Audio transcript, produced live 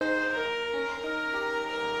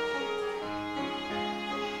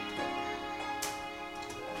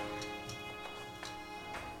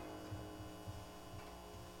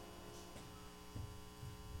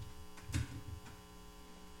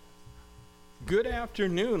Good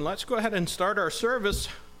afternoon. Let's go ahead and start our service.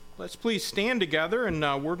 Let's please stand together and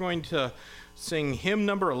we're going to sing hymn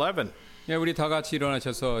number 11. 네, 우리 다 같이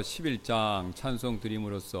일어나셔서 11장 찬송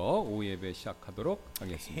드림으로써 오후 예배 시작하도록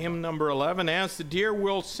하겠습니다. Hymn number 11. As the dear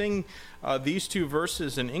will sing these two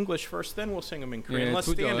verses in English first, then we'll sing them in Korean. Let's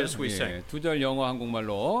stand as we sing. 두 절 영어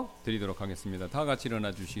한국말로 드리도록 하겠습니다. 다 같이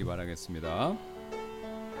일어나 주시기 바라겠습니다.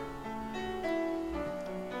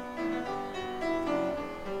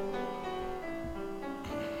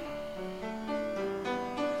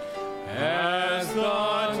 As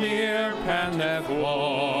the deer panteth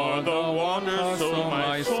for the water, so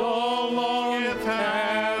my soul longeth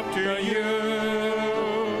after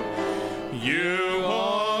you. You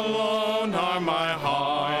alone are my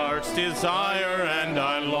heart's desire, and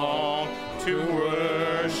I long to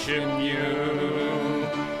worship you.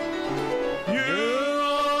 You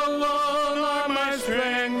alone are my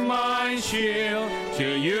strength, my shield. To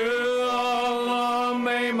you alone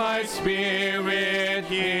may my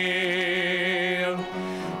spirit yield.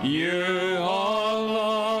 You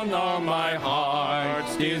alone are my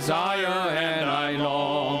heart's desire, and I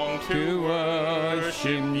long to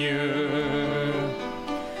worship you.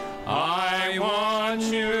 I want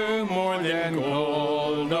you more than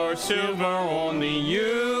gold or silver, only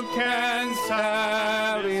you can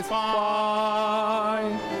satisfy.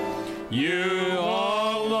 You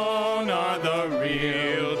alone are the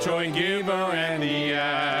real joy giver and the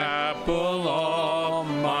apple of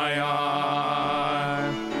my eye.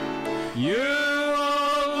 You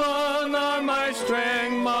alone are my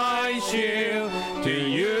strength, my shield. To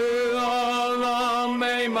you alone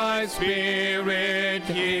may my spirit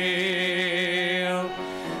yield.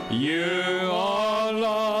 You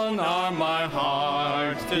alone are my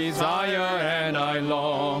heart's desire, and I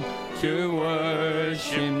long to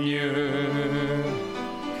worship you.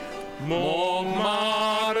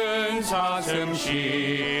 목마른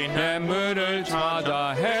사슴씨 내 물을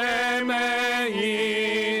찾아 헤매이듯이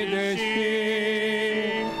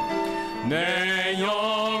내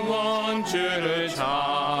영혼 주를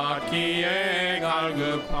찾기에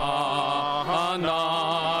갈급하나이다.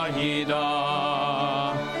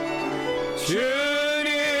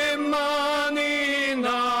 주님만이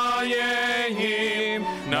나의 힘,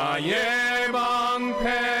 나의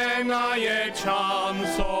방패, 나의 참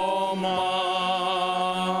소망.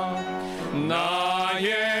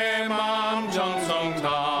 나의 맘 정성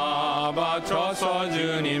다 바쳐서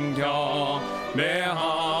주님 경배합니다.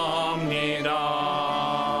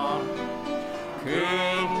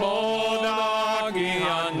 그보다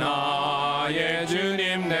귀한 나의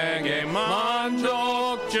주님, 내게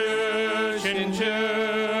만족 주신 주.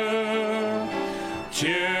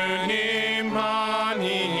 주님만이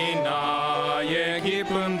나의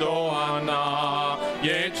기쁨 또한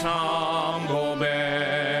나의 참 고백.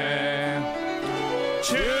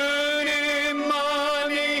 주님만이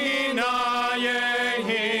나의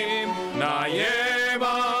힘, 나의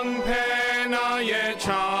방패, 나의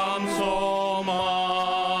참 소망.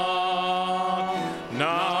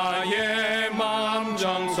 나의 맘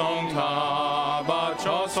정성 다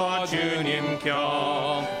바쳐서 주님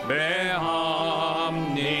경배합니다.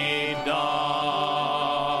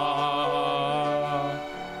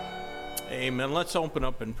 Amen. Let's open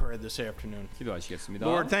up in prayer this afternoon. 기도하시겠습니다.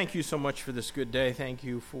 Lord, thank you so much for this good day. Thank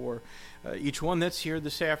you for each one that's here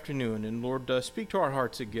this afternoon. And Lord, speak to our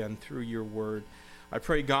hearts again through your word. I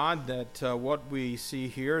pray, God, that what we see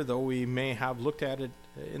here, though we may have looked at it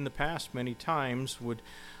in the past many times, would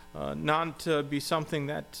not be something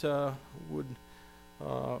that would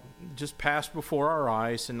just pass before our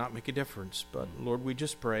eyes and not make a difference. But Lord, we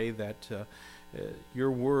just pray that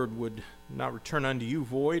your word would not return unto you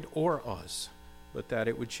void or us, but that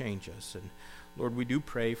it would change us. And Lord, we do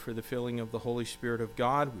pray for the filling of the Holy Spirit of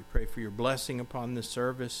God. We pray for your blessing upon this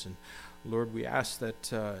service. And Lord, we ask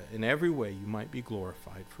that in every way you might be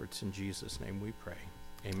glorified, for it's in Jesus' name we pray.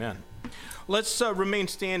 Amen. Let's remain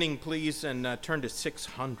standing, please, and turn to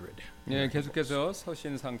 600. 네, 계속해서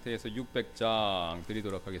서신 상태에서 600장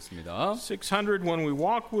드리도록 하겠습니다. 600, when we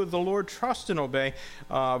walk with the Lord, trust and obey,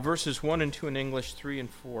 verses 1 and 2 in English, 3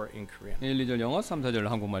 and 4 in Korean. 1, 2절 영어, 3, 4절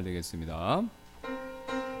한국말 되겠습니다.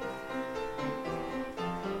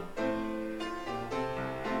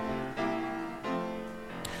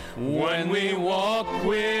 When we walk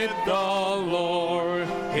with the Lord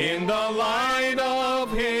in the light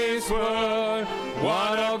of His word,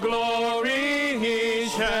 what a glory He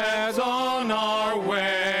sheds on our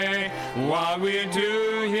way. While we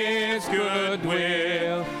do His good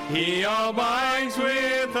will, He abides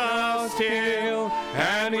with us still,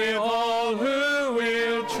 and with all who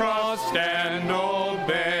will trust and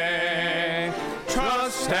obey.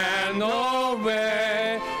 Trust and and no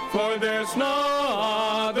way, for there's no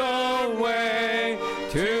other way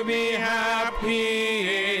to be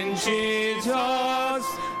happy in Jesus,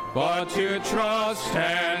 but to trust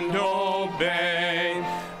and obey.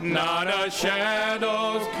 Not a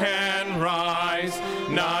shadow can rise,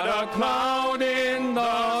 not a cloud in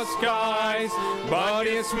the skies, but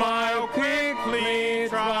His smile quickly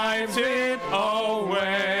drives it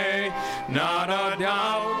away. Not a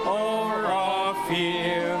doubt or a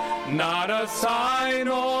fear, not a sign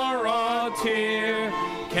or a tear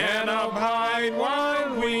can abide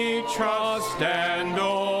while we trust and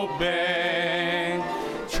obey.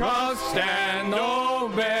 Trust and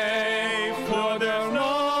obey, for there's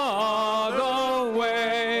no other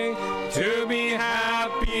way to be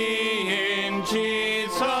happy in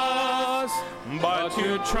Jesus, but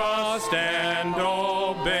to trust and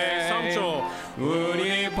obey. 3절.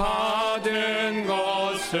 우리 받은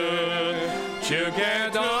것을 주께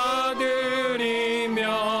다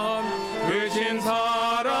드리면 크신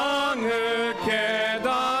사랑을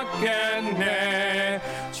깨닫겠네.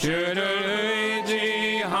 주를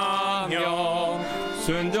의지하며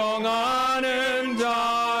순종하는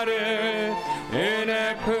자를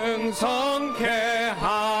은혜 풍성케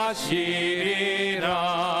하시리라.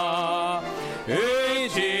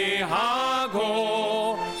 의지하고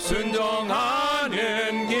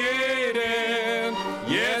순종하는 길은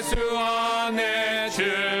예수 안에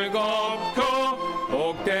즐겁고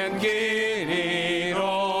복된 길이로다.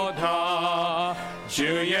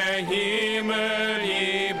 주의 힘을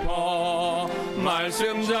입어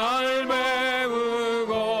말씀 잘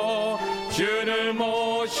배우고 주를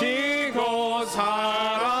모시고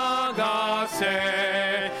살아가세.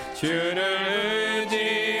 주를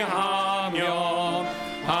의지하며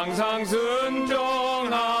항상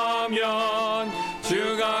순종하면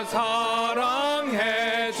주가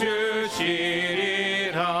사랑해 주시리라.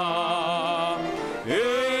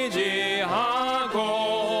 의지하고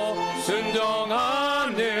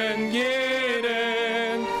순종하는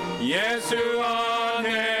길은 예수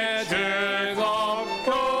안에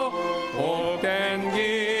즐겁고 복된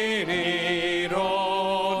길이로다.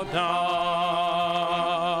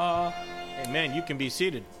 Amen. You can be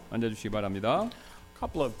seated. 앉아주시기 바랍니다.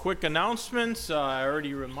 Couple of quick announcements. I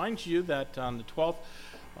already remind you that on the 12th,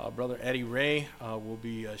 Brother Eddie Ray will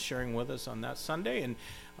be sharing with us on that Sunday, and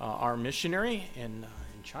our missionary in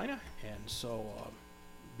China, and so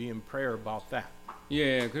be in prayer about that.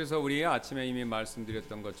 예, 그래서 우리 아침에 이미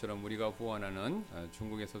말씀드렸던 것처럼 우리가 후원하는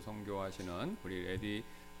중국에서 선교하시는 우리 에디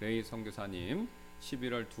레이 선교사님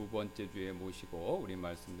 11월 두 번째 주에 모시고 우리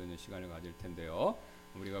말씀 듣는 시간을 가질 텐데요.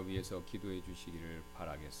 우리가 위해서 기도해 주시기를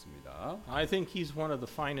바라겠습니다. I think he's one of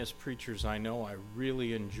the finest preachers I know. I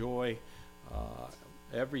really enjoy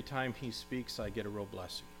every time he speaks. I get a real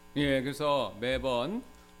blessing. 예, 그래서 매번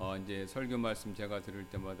이제 설교 말씀 제가 들을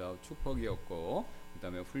때마다 축복이었고,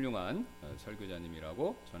 그다음에 훌륭한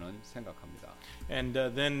설교자님이라고 저는 생각합니다. And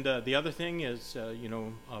then the other thing is,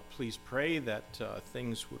 please pray that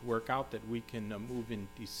things would work out, that we can move in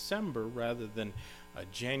December rather than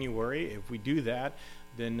January. If we do that,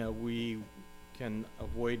 then we can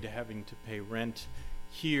avoid having to pay rent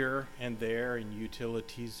here and there and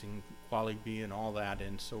utilities and quality B and all that,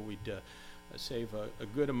 and so we'd save a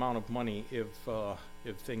good amount of money if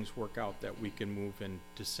things work out that we can move in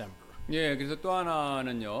December. 예, 그래서 또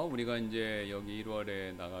하나는요, 우리가 이제 여기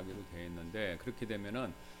 1월에 나가기로 돼 있는데 그렇게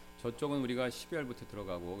되면은 저쪽은 우리가 12월부터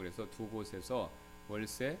들어가고 그래서 두 곳에서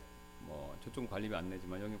월세, 뭐 저쪽은 관리비 안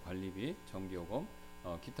내지만 여기 관리비, 전기요금,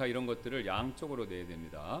 기타 이런 것들을 양쪽으로 내야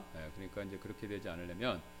됩니다. 예, 그러니까 이제 그렇게 되지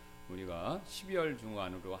않으려면 우리가 12월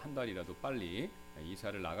중안으로 한 달이라도 빨리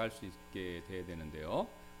이사를 나갈 수 있게 돼야 되는데요.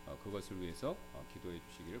 그것을 위해서 기도해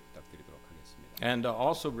주시기를 부탁드리도록 하겠습니다. And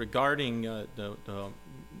also regarding the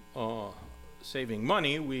saving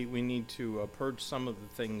money, we need to purge some of the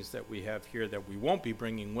things that we have here that we won't be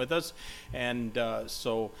bringing with us, and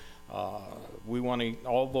so we want to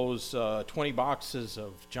all those 20 boxes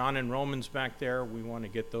of John and Romans back there. We want to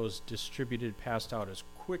get those distributed, passed out as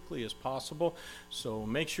quickly as possible. So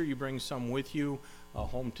make sure you bring some with you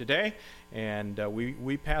home today. And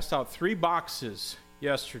we passed out 3 boxes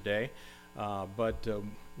yesterday, but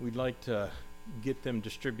we'd like to get them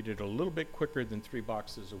distributed a little bit quicker than 3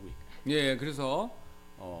 boxes a week. 예, 그래서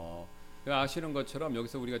아시는 것처럼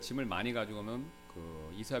여기서 우리가 짐을 많이 가져오면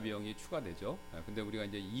그 이사 비용이 추가되죠. 근데 우리가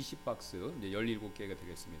이제 20박스, 이제 17개가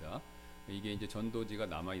되겠습니다. 이게 이제 전도지가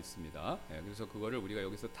남아 있습니다. 그래서 그거를 우리가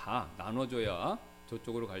여기서 다 나눠줘야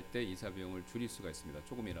저쪽으로 갈 때 이사 비용을 줄일 수가 있습니다.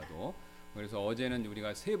 조금이라도. 그래서 어제는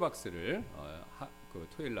우리가 3박스를 그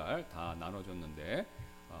토요일 날 다 나눠줬는데,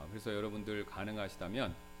 그래서 여러분들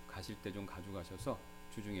가능하시다면 가실 때 좀 가져가셔서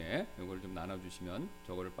주중에 이걸 좀 나눠주시면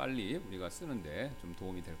저거를 빨리 우리가 쓰는데 좀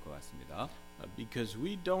도움이 될 것 같습니다. Because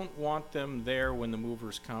we don't want them there when the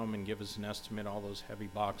movers come and give us an estimate, all those heavy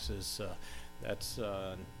boxes. That's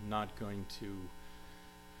not going to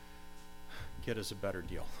get us a better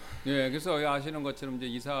deal. 예, 그래서 아시는 것처럼 이제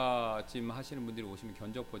이삿짐 하시는 분들이 오시면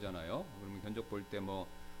견적 보잖아요. 그러면 견적 볼 때 뭐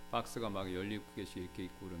박스가 막 17개씩 이렇게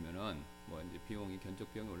있고 그러면은 뭐 이제 비용이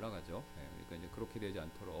견적 비용이 올라가죠. 예, 그러니까 이제 그렇게 되지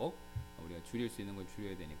않도록 우리가 줄일 수 있는 걸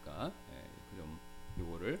줄여야 되니까 좀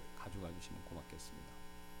요거를 가져가 주시면 고맙겠습니다.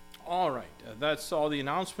 All right, that's all the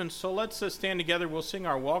announcements. So let's stand together. We'll sing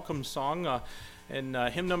our welcome song in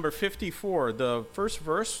hymn number 54. The first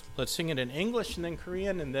verse, let's sing it in English and then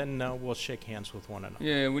Korean, and then we'll shake hands with one another.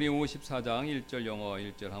 예, 우리 54장 1절 영어,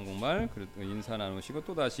 1절 한국말, 그리고 인사 나누시고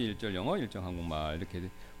또 다시 1절 영어, 1절 한국말 이렇게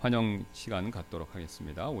환영 시간 갖도록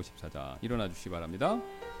하겠습니다. 54장 일어나 주시기 바랍니다.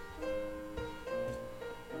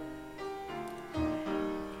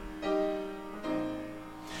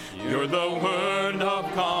 You're the Word of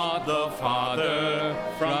God the Father,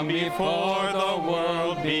 from before the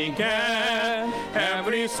world began.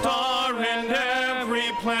 Every star and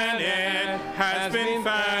every planet has been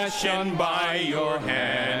fashioned by your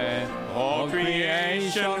hand. All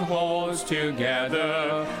creation holds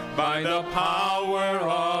together by the power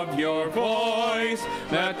of your voice.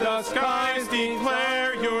 Let the skies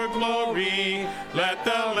declare your glory. Let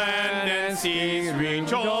the land and seas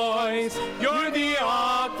rejoice. You're the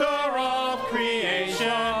author of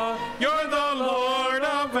creation. You're the Lord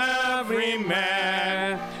of every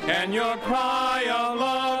man. And your cry of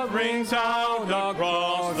love rings out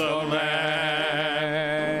across the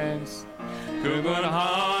lands. 그분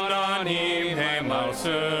하나님의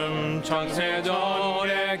말씀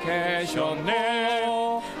창세전에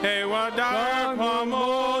계셨네. 해와 달과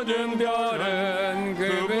모든 별은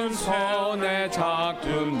그분 손의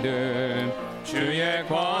작품들. 주의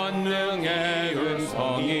권능의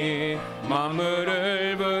음성이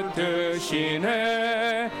만물을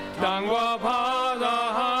붙드시네. 땅과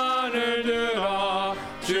바다 하늘 들어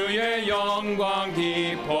주의 영광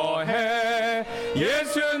기뻐해.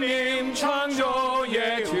 예수님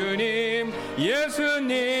창조의 주님,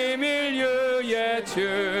 예수님 인류의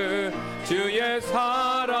주, 주의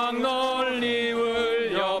사랑 널리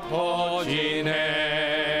울려 퍼지네.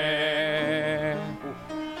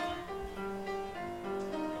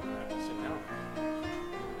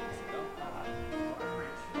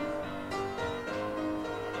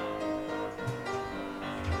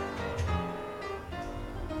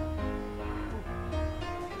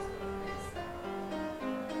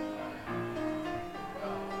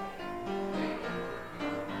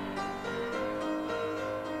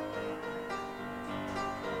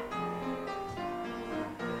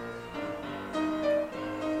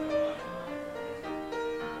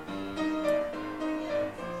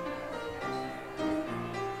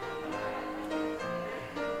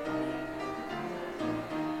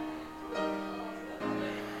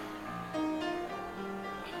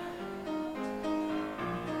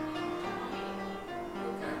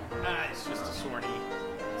 It's just a sore knee.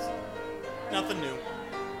 Nothing new.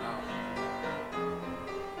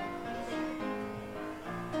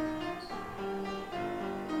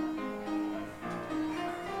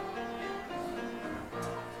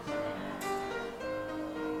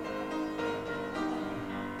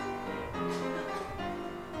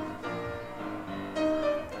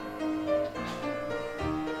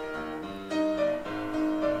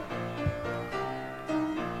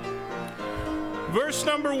 Verse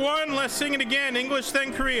number 1, let's sing it again, English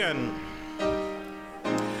then Korean.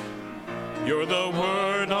 You're the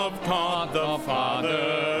Word of God the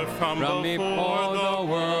Father, from before the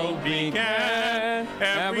world began.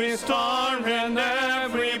 Every star and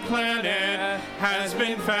every planet has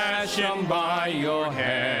been fashioned by your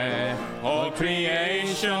hand. All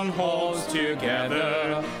creation holds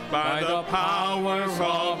together by the power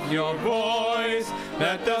of your voice.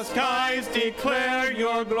 Let the skies declare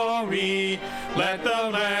your glory. Let the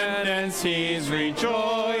land and seas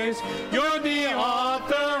rejoice. You're the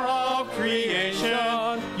author of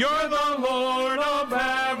creation. You're the Lord of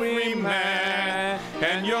every man.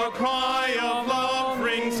 And your cry of love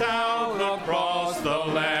rings out across the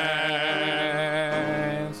lands.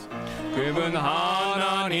 그분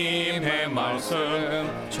하나님의 말씀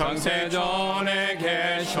창세전에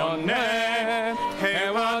계셨네.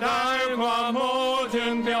 해와 달과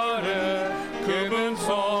모든 별은 그분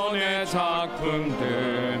손의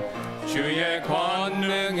작품들. 주의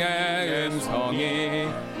권능의 음성이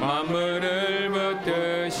만물을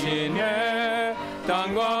붙드시네.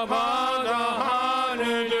 땅과 바다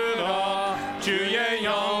하늘 들어 주의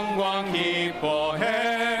영광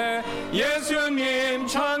기뻐해. 예수님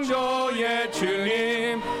인류의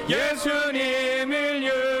주님 예수님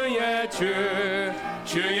인류의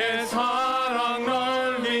주의 사랑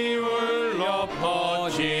널리 울려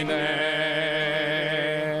퍼지네.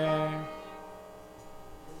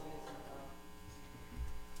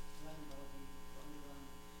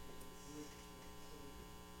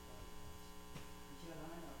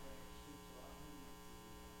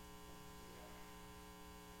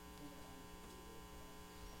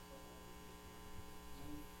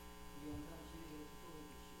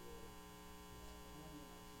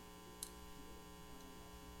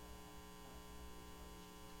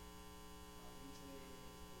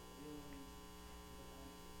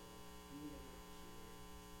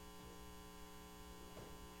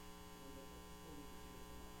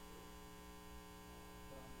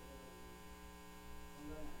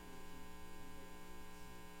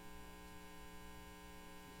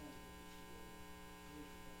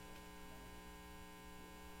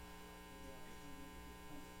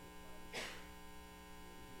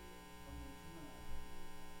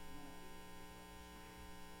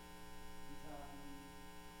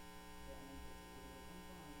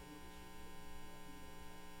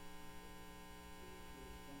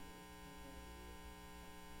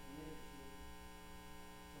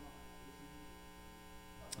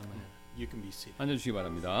 You can be seated. 앉아주시기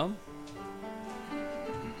바랍니다.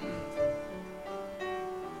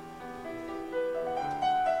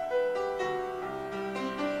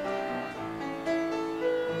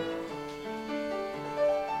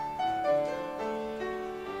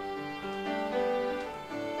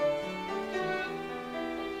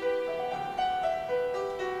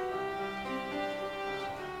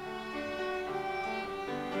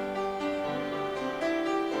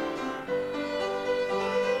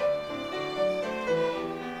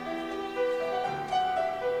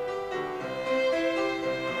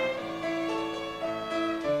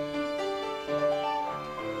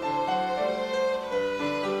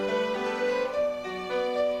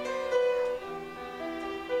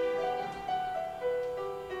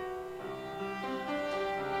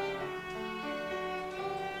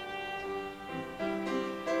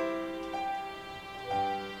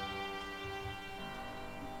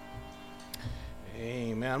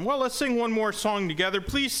 Amen. Well, let's sing one more song together.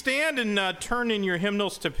 Please stand and turn in your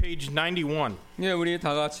hymnals to page 91. 예, 우리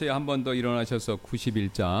다 같이 한 번 더 일어나셔서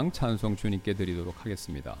 91장 찬송 주님께 드리도록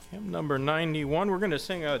하겠습니다. Hymn number 91. We're going to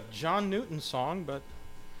sing a John Newton song, but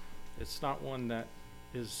it's not one that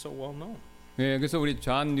is so well known. 예, 그래서 우리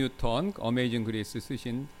존 뉴턴 어메이징 그레이스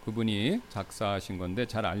쓰신 그분이 작사하신 건데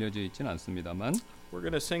잘 알려져 있지는 않습니다만 We're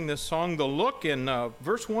going to sing this song, The Look, in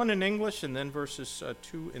verse 1 in English and then verses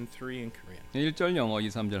 2 and 3 in Korean. 1절 영어 2,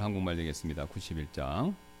 3절 한국말 되겠습니다.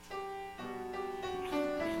 91장.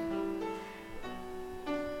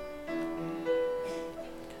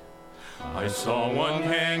 I saw one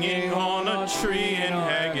hanging on a tree in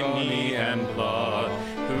agony and blood,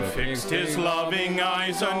 who fixed his loving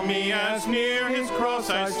eyes on me as near his cross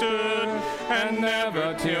I stood, and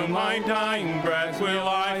never till my dying breath will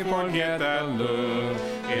I forget that look.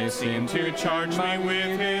 It seemed to charge me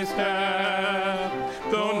with his death,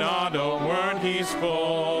 though not a word he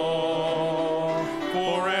spoke.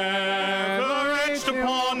 Forever etched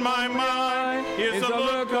upon my mind is the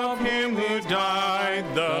look of him who died,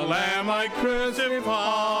 the Lamb I crucified.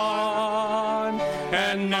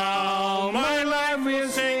 And now my life will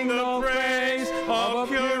sing the praise of a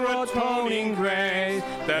pure atoning grace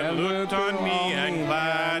that looked on me and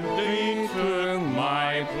gladly took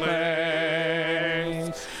my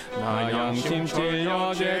place. 나 양심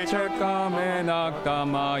찔려 죄 철감에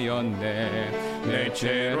낙담하였네. 내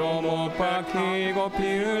죄로 못 박히고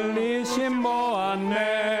피 흘리심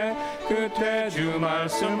보았네. 그때 주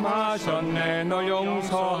말씀하셨네. 널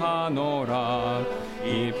용서하노라.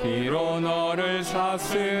 이 피로 너를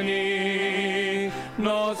샀으니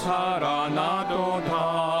너 살아나도다.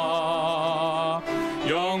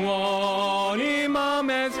 영원히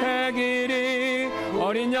맘에 새기리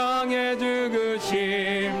어린 양의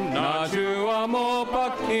죽으심 나 주와 못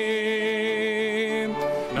박힘.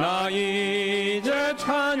 나 이제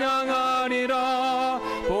찬양하리라.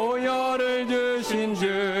 보혈을 주신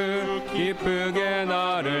주 기쁘게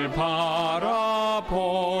나를 바라보신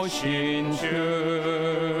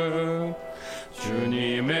주.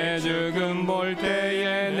 주님의 죽음 볼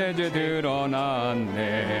때에 내 죄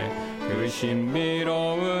드러났네. 그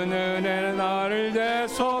신비로운 은혜 나를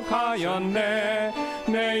대속하였네.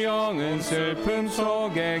 내 영은 슬픔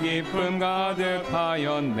속에 기쁨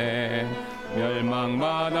가득하였네.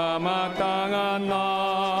 멸망마다 마땅한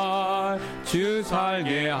날 주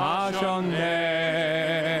살게 하셨네.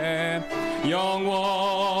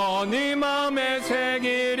 영원히 맘에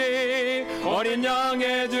새기리 어린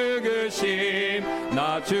양의 죽으심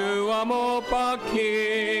나 주와 못 박힘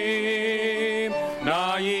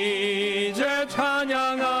나 이제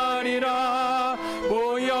찬양하리라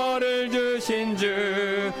보혈을 주신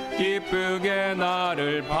주 기쁘게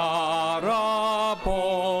나를 바라보신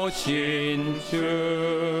주.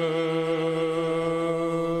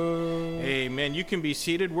 Amen. You can be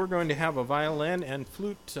seated. We're going to have a violin and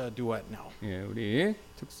flute duet now. 예, 우리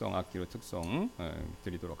특성 악기로 특성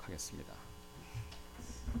드리도록 하겠습니다.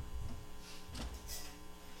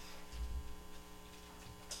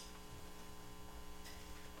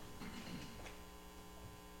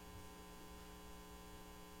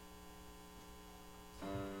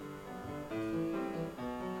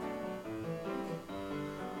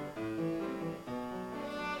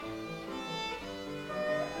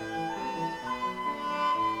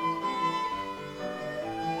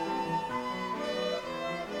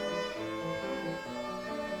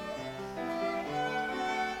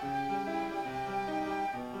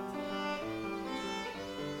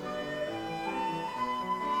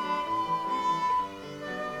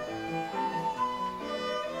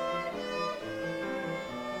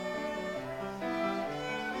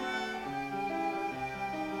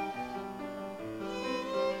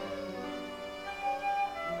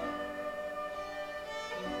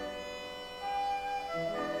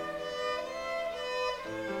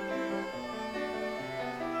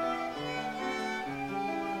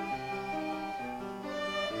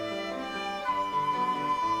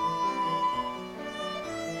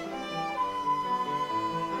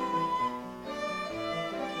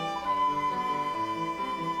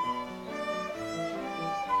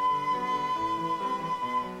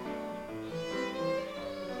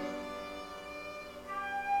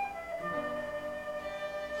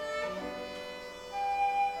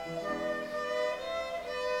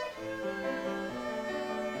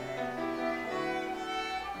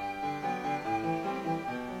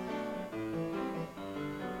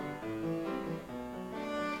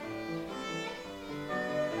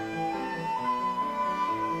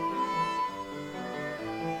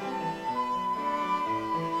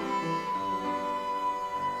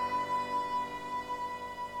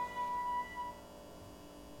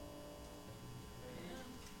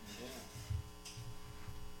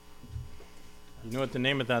 You know what the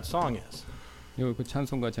name of that song is? 이거 그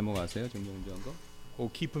찬송가 제목 아세요? 정정주한 거?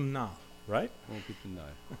 Oh, keep him now, right? 오 기쁜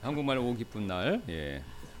날. 한국말 오 기쁜 날. 예.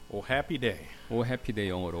 Oh, happy day. 오 해피데이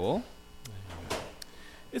영어로.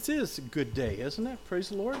 It is a good day, isn't it? Praise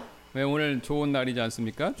the Lord. 네, 오늘 좋은 날이지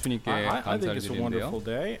않습니까? 주님께 I think 감사를 it's a 드리는데요. wonderful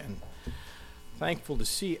day and thankful to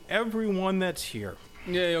see everyone that's here.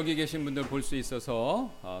 네, 여기 계신 분들 볼 수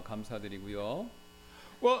있어서 감사드리고요.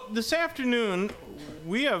 Well, this afternoon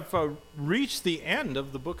we have reached the end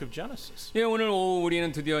of the book of Genesis. 예, 오늘 오후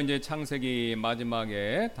우리는 드디어 이제 창세기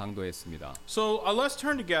마지막에 당도했습니다. So let's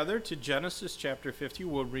turn together to Genesis chapter 50.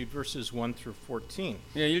 We'll read verses 1 through 14.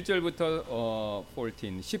 예, 1절부터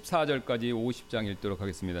 14절까지 50장 읽도록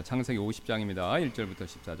하겠습니다. 창세기 50장입니다. 1절부터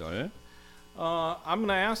 14절. I'm going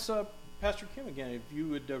to ask Pastor Kim again if you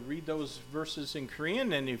would read those verses in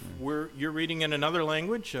Korean, and if you're reading in another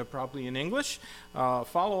language, probably in English,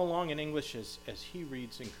 follow along in English as he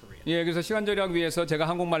reads in Korean. 예, 그래서 시간 절약 위해서 제가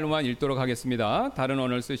한국말로만 읽도록 하겠습니다. 다른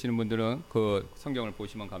언어를 쓰시는 분들은 그 성경을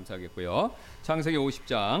보시면 감사하겠고요. 창세기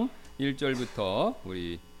 50장 1절부터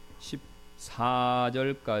우리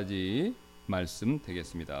 14절까지 말씀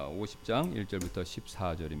되겠습니다. 50장 1절부터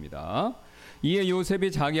 14절입니다. 이에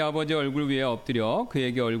요셉이 자기 아버지 얼굴 위에 엎드려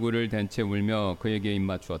그에게 얼굴을 댄 채 울며 그에게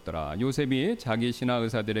입맞추었더라. 요셉이 자기 신하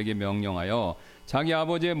의사들에게 명령하여 자기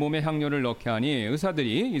아버지의 몸에 향료를 넣게 하니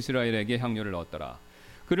의사들이 이스라엘에게 향료를 넣었더라.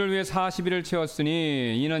 그를 위해 40일을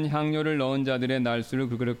채웠으니 이는 향료를 넣은 자들의 날수를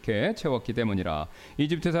그렇게 채웠기 때문이라.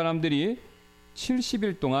 이집트 사람들이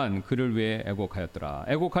 70일 동안 그를 위해 애곡하였더라.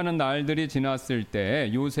 애곡하는 날들이 지났을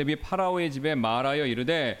때 요셉이 파라오의 집에 말하여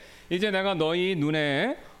이르되 이제 내가 너희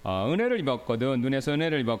눈에 은혜를 입었거든. 눈에서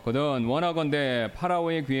은혜를 입었거든. 원하건대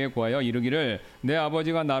파라오의 귀에 구하여 이르기를 내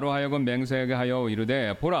아버지가 나로 하여금 맹세하게 하여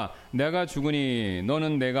이르되 보라 내가 죽으니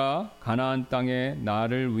너는 내가 가나안 땅에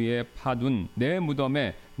나를 위해 파둔 내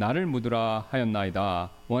무덤에 나를 묻으라 하였나이다.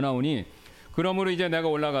 원하오니 그러므로 이제 내가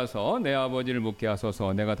올라가서 내 아버지를 묻게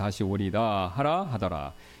하소서. 내가 다시 오리이다 하라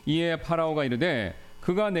하더라. 이에 파라오가 이르되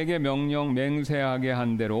그가 내게 명령 맹세하게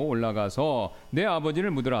한 대로 올라가서 내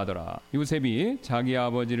아버지를 묻으라 하더라. 요셉이 자기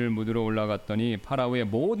아버지를 묻으러 올라갔더니 파라오의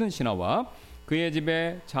모든 신하와 그의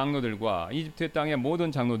집의 장로들과 이집트 땅의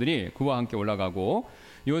모든 장로들이 그와 함께 올라가고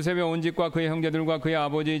요셉의 온 집과 그의 형제들과 그의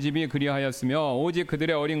아버지의 집이 그리하였으며 오직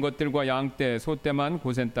그들의 어린 것들과 양떼, 소떼만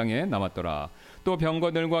고센 땅에 남았더라. 또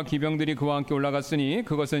병거들과 기병들이 그와 함께 올라갔으니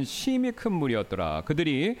그것은 심히 큰 무리였더라.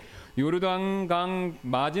 그들이 요르단강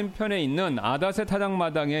맞은편에 있는 아닷의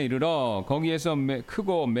타작마당에 이르러 거기에서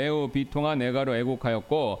크고 매우 비통한 애가로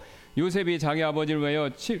애곡하였고 요셉이 자기 아버지를 위하여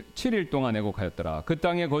 7일 동안 애곡하였더라. 그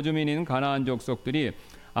땅의 거주민인 가나안 족속들이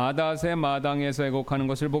아닷의 마당에서 애곡하는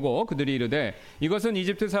것을 보고 그들이 이르되 이것은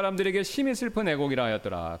이집트 사람들에게 심히 슬픈 애곡이라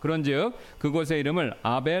하였더라. 그런즉 그곳의 이름을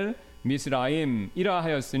아벨 미스라임이라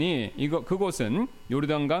하였으니 그곳은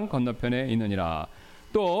요르단강 건너편에 있느니라.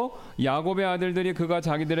 또 야곱의 아들들이 그가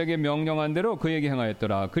자기들에게 명령한 대로 그에게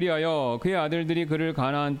행하였더라. 그리하여 그의 아들들이 그를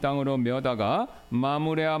가나안 땅으로 메어다가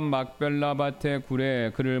마므레 앞 막벨라 밭의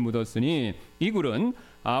굴에 그를 묻었으니 이 굴은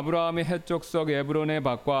아브라함의 헷족속 에브론의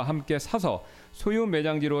밭과 함께 사서 소유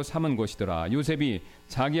매장지로 삼은 곳이더라. 요셉이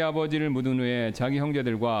자기 아버지를 묻은 후에 자기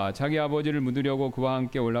형제들과 자기 아버지를 묻으려고 그와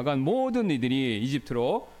함께 올라간 모든 이들이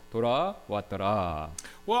이집트로 돌아왔더라.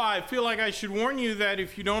 Well, I feel like I should warn you that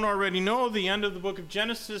if you don't already know, the end of the book of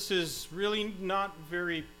Genesis is really not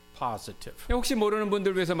very positive. 혹시 모르는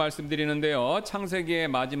분들 위해서 말씀드리는데요. 창세기의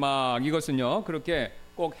마지막 이것은요. 그렇게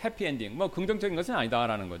꼭 해피엔딩, 뭐 긍정적인 것은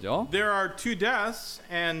아니다라는 거죠. There are two deaths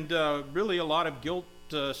and really a lot of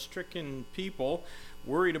guilt-stricken people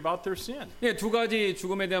worried about their sin. 예, 두 가지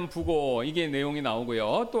죽음에 대한 부고 이게 내용이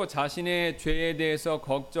나오고요. 또 자신의 죄에 대해서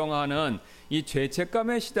걱정하는 이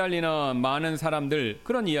죄책감에 시달리는 많은 사람들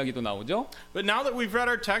그런 이야기도 나오죠. But now that we've read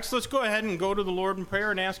our text, let's go ahead and go to the Lord in prayer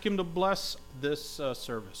and ask Him to bless this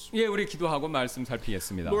service. 예, 우리 기도하고 말씀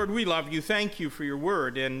살피겠습니다. Lord, we love you. Thank you for your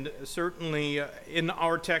word. And certainly in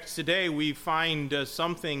our text today, we find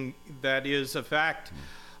something that is a fact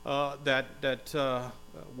that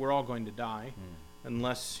we're all going to die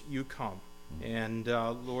unless you come. And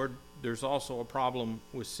Lord, there's also a problem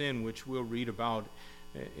with sin, which we'll read about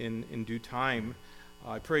in due time.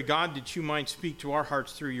 I pray, God, that you might speak to our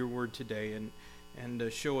hearts through your word today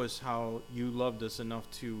and show us how you loved us enough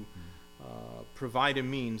to provide a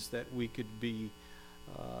means that we could be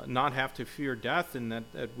not have to fear death and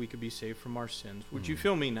that we could be saved from our sins. Would you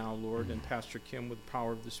fill me now, Lord, and Pastor Kim with the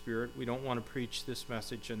power of the Spirit? We don't want to preach this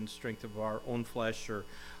message in the strength of our own flesh or,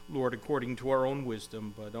 Lord, according to our own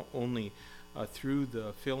wisdom, but only through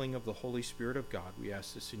the filling of the Holy Spirit of God. We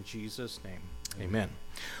ask this in Jesus' name. Amen.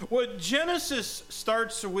 Well, Genesis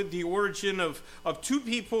starts with the origin of two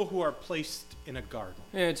people who are placed in a garden.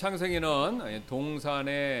 예, 창세기는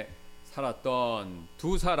동산에 살았던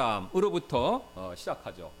두 사람으로부터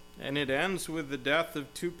시작하죠. And it ends with the death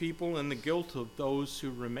of two people and the guilt of those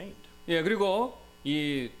who remained. 예, 그리고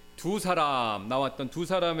이 두 사람 나왔던 두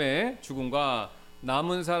사람의 죽음과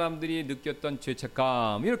남은 사람들이 느꼈던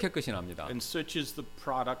죄책감 이렇게 끝이 납니다. And such is the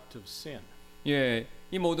product of sin. 예,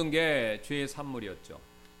 이 모든 게 죄의 산물이었죠.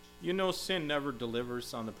 You know, sin never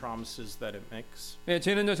delivers on the promises that it makes. 예,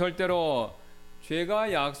 죄는요 절대로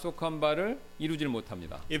죄가 약속한 바를 이루질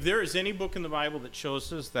못합니다. If there is any book in the Bible that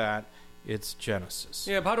shows us that, it's Genesis.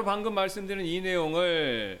 예, 바로 방금 말씀드린 이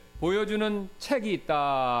내용을 보여주는 책이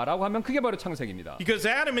있다라고 하면 그게 바로 창세기입니다. Because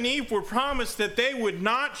Adam and Eve were promised that they would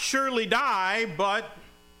not surely die, but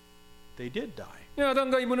they did die. 예,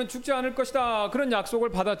 아담과 이브는 죽지 않을 것이다 그런 약속을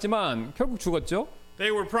받았지만 결국 죽었죠.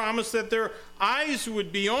 They were promised that their eyes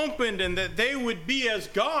would be opened and that they would be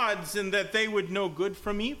as gods and that they would know good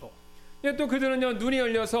from evil. 예, 또 그들은요 눈이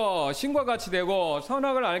열려서 신과 같이 되고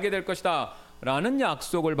선악을 알게 될 것이다 라는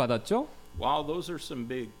약속을 받았죠. Wow, those are some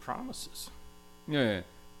big promises. 예,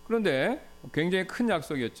 그런데 굉장히 큰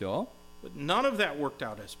약속이었죠. But none of that worked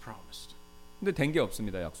out as promised. 근데 된 게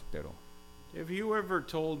없습니다 약속대로. Have you ever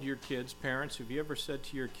told your kids, parents, have you ever said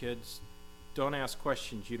to your kids, don't ask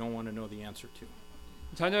questions you don't want to know the answer to?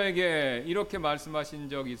 자녀에게 이렇게 말씀하신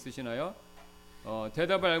적 있으시나요?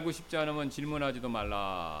 대답을 알고 싶지 않으면 질문하지도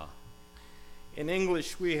말라. In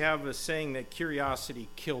English, we have a saying that curiosity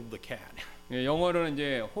killed the cat. 예, 영어로는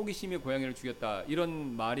이제 호기심이 고양이를 죽였다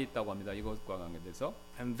이런 말이 있다고 합니다. 이것과 관계돼서.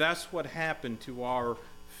 And that's what happened to our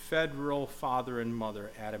federal father and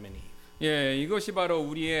mother, Adam and Eve. 예, 이것이 바로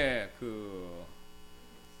우리의 그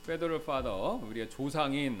Federal Father, 우리의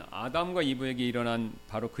조상인 아담과 이브에게 일어난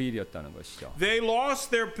바로 그 일이었다는 것이죠. They lost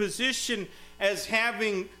their position as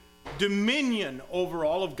having dominion over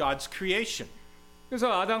all of God's creation.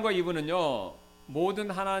 그래서 아담과 이브는요 모든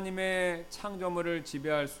하나님의 창조물을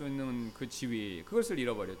지배할 수 있는 그 지위 그것을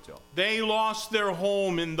잃어버렸죠. They lost their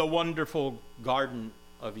home in the wonderful Garden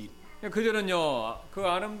of Eden. 그들은요 그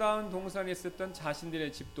아름다운 동산에 있었던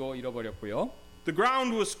자신들의 집도 잃어버렸고요. The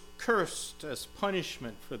ground was cursed as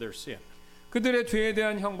punishment for their sin. 그들의 죄에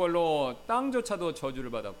대한 형벌로 땅조차도 저주를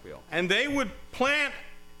받았고요. And they would plant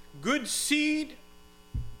good seed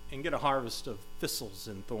and get a harvest of thistles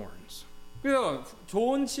and thorns. 그래서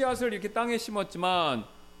좋은 씨앗을 이렇게 땅에 심었지만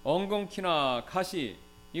엉겅퀴나 가시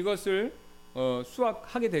이것을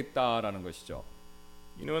수확하게 됐다라는 것이죠.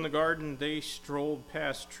 You know, in the garden, they strolled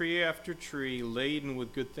past tree after tree, laden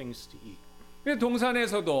with good things to eat.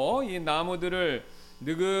 동산에서도 이 나무들을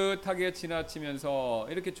느긋하게 지나치면서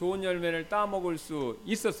이렇게 좋은 열매를 따먹을 수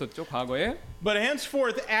있었었죠, 과거에. But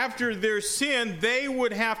henceforth, after their sin, they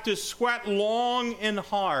would have to sweat long and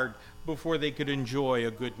hard before they could enjoy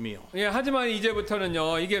a good meal. 예, 하지만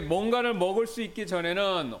이제부터는요, 이게 뭔가를 먹을 수 있기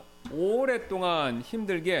전에는 오랫동안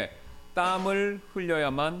힘들게 땀을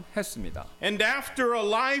흘려야만 했습니다. And after a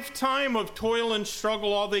lifetime of toil and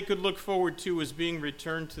struggle, all they could look forward to was being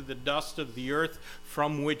returned to the dust of the earth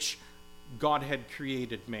from which God had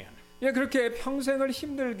created man. 예, 그렇게 평생을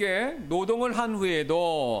힘들게 노동을 한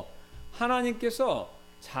후에도 하나님께서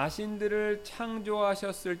자신들을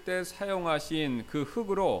창조하셨을 때 사용하신 그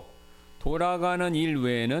흙으로 돌아가는 일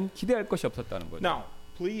외에는 기대할 것이 없었다는 거죠. Now,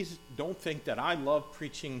 please don't think that I love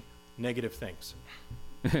preaching negative things.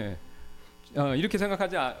 이렇게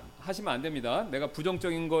하시면 안 됩니다. 내가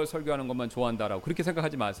부정적인 걸 설교하는 것만 좋아한다라고 그렇게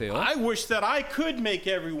생각하지 마세요. I wish that I could make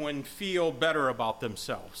everyone feel better about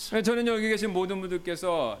themselves. 저는 여기 계신 모든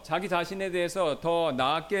분들께서 자기 자신에 대해서 더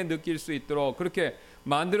나았게 느낄 수 있도록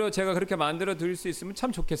제가 그렇게 만들어 드릴 수 있으면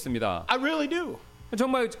참 좋겠습니다. I really do.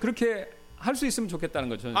 정말 그렇게 할 수 있으면 좋겠다는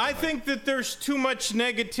거죠. I think that there's too much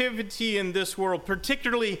negativity in this world,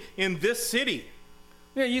 particularly in this city.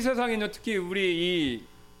 이 세상에는요, 특히 우리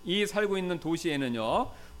이 살고 있는 도시에는요,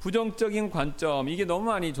 부정적인 관점 이게 너무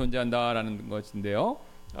많이 존재한다라는 것인데요.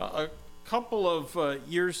 A couple of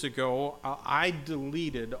years ago, I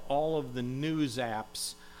deleted all of the news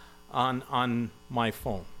apps on my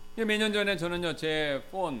phone. 몇 년 전에 저는요, 제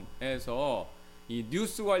폰에서 이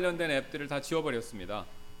뉴스 관련된 앱들을 다 지워버렸습니다.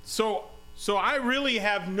 So I really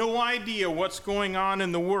have no idea what's going on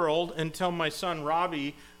in the world until my son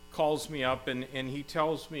Robbie calls me up and he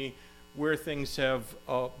tells me where things have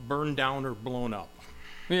burned down or blown up.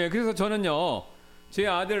 예, 그래서 저는요, 제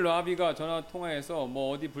아들 라비가 전화 통화해서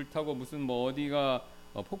뭐 어디 불타고 무슨 뭐 어디가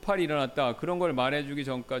폭발이 일어났다 그런 걸 말해주기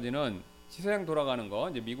전까지는 세상 돌아가는 거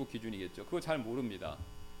이제 미국 기준이겠죠. 그거 잘 모릅니다.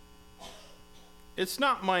 It's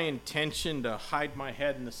not my intention to hide my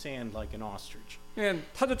head in the sand like an ostrich. 예,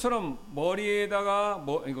 타조처럼 머리에다가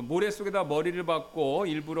모래 속에다 머리를 박고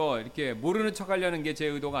일부러 이렇게 모르는 척하려는 게 제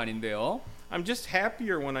의도가 아닌데요. I'm just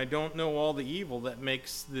happier when I don't know all the evil that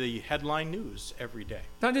makes the headline news every day.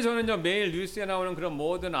 단지 저는요, 매일 뉴스에 나오는 그런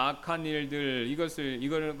모든 악한 일들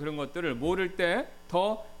그런 것들을 모를 때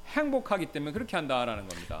더 행복하기 때문에 그렇게 한다라는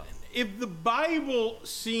겁니다. If the Bible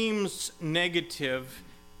seems negative,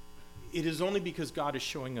 it is only because God is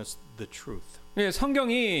showing us the truth. 예,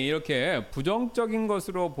 성경이 이렇게 부정적인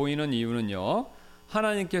것으로 보이는 이유는요,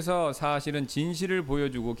 하나님께서 사실은 진실을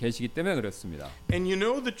보여주고 계시기 때문에 그렇습니다. And you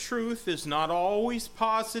know the truth is not always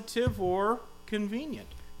positive or convenient.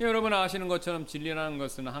 예, 여러분 아시는 것처럼 진리라는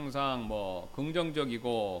것은 항상 뭐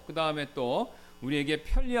긍정적이고 그 다음에 또 우리에게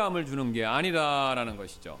편리함을 주는 게 아니다라는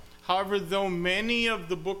것이죠. However, though many of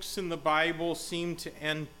the books in the Bible seem to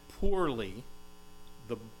end poorly,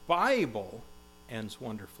 the Bible ends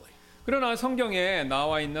wonderfully. 그러나 성경에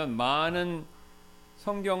나와 있는 많은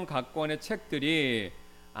성경 각권의 책들이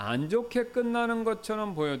안 좋게 끝나는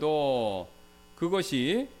것처럼 보여도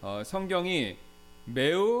그것이 성경이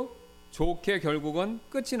매우 좋게 결국은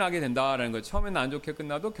끝이 나게 된다라는 것. 처음에는 안 좋게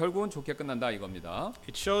끝나도 결국은 좋게 끝난다 이겁니다.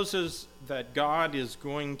 It shows us that God is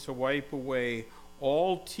going to wipe away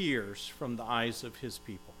all tears from the eyes of His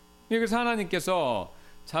people. 그래서 하나님께서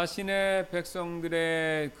자신의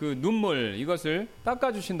백성들의 그 눈물 이것을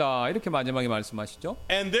닦아주신다 이렇게 마지막에 말씀하시죠.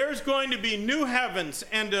 And there's going to be new heavens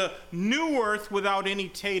and a new earth without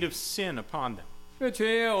any taint of sin upon them.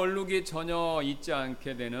 죄의 얼룩이 전혀 있지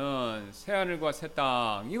않게 되는 새 하늘과 새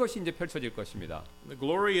땅 이것이 이제 펼쳐질 것입니다. The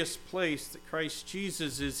glorious place that Christ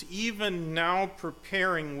Jesus is even now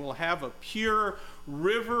preparing will have a pure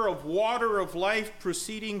river of water of life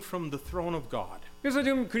proceeding from the throne of God. 그래서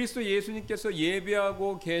지금 그리스도 예수님께서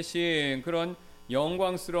예비하고 계신 그런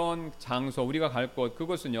영광스러운 장소 우리가 갈 곳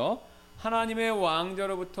그것은요 하나님의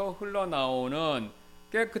왕자로부터 흘러나오는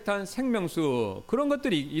깨끗한 생명수 그런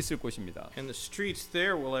것들이 있을 곳입니다. And the streets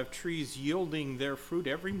there will have trees yielding their fruit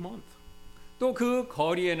every month. 또 그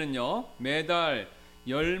거리에는요 매달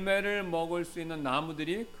열매를 먹을 수 있는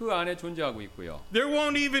나무들이 그 안에 존재하고 있고요. There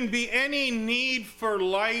won't even be any need for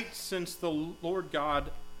light since the Lord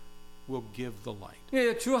God will give the light.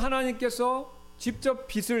 예, 주 하나님께서 직접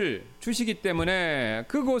빛을 주시기 때문에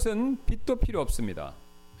그곳은 빛도 필요 없습니다.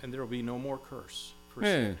 And there will be no more curse for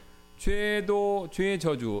예, sin. 죄의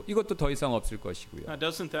저주 이것도 더 이상 없을 것이고요. Now,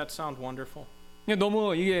 doesn't that sound wonderful?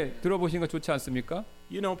 너무 이게 들어보시니까 좋지 않습니까?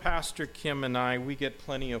 You know, Pastor Kim and I, we get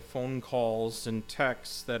plenty of phone calls and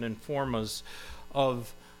texts that inform us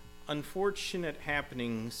of unfortunate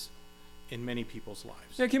happenings in many people's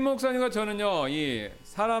lives. 김 목사님과 저는요, 이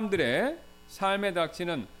사람들의 삶에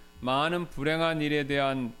닥치는 많은 불행한 일에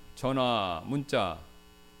대한 전화, 문자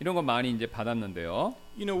이런 거 많이 이제 받았는데요.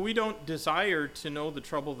 You know, we don't desire to know the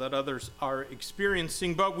trouble that others are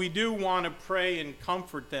experiencing, but we do want to pray and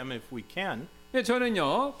comfort them if we can.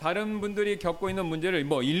 저는요, 다른 분들이 겪고 있는 문제를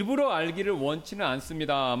뭐 일부러 알기를 원치는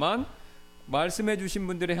않습니다만 말씀해 주신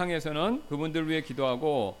분들을 향해서는 그분들 위해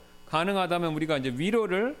기도하고 가능하다면 우리가 이제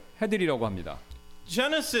위로를 해드리려고 합니다.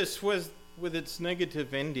 Genesis with its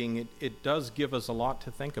negative ending, it does give us a lot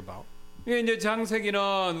to think about. 이제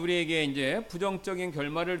창세기는 우리에게 이제 부정적인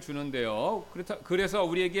결말을 주는데요. 그래서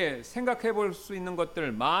우리에게 생각해 볼 수 있는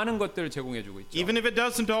것들, 많은 것들을 제공해 주고 있죠. Even if it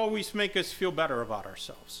doesn't always make us feel better about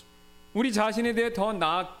ourselves. 우리 자신에 대해 더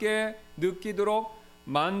낫게 느끼도록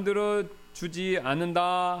만들어 주지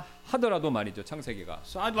않는다 하더라도 말이죠. 창세기가.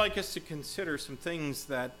 So I'd like us to consider some things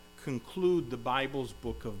that conclude the Bible's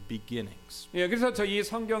book of beginnings. 그래서 저 이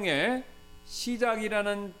성경의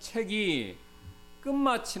시작이라는 책이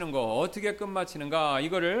끝마치는 거 어떻게 끝마치는가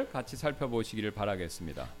이거를 같이 살펴보시기를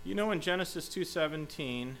바라겠습니다. You know, in Genesis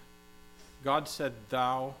 2:17, God said,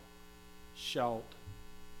 "Thou shalt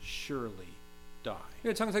surely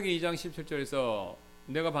die." 창세기 2장 17절에서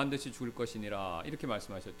내가 반드시 죽을 것이니라 이렇게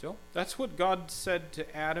말씀하셨죠. That's what God said to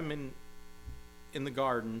Adam in the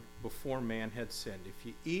garden before man had sinned. If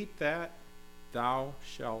you eat that, thou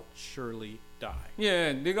shalt surely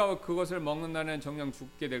die. 네가 그것을 먹는 날에는 정녕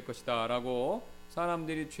죽게 될 것이다라고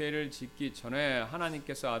사람들이 죄를 짓기 전에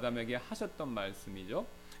하나님께서 아담에게 하셨던 말씀이죠.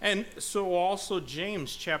 And so also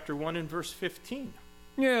James chapter 1 and verse 15.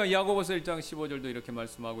 야고보서 1장 15절도 이렇게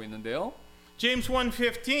말씀하고 있는데요. James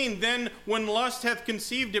 1:15, then when lust hath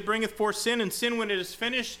conceived, it bringeth forth sin, and sin when it is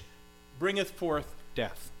finished, bringeth forth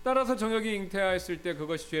death. 따라서 정욕이 잉태하였을 때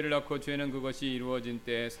그것이 죄를 낳고 죄는 그것이 이루어진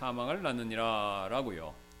때에 사망을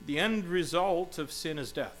낳느니라라고요. The end result of sin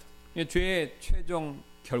is death. 죄의 최종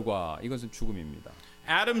결과 이것은 죽음입니다.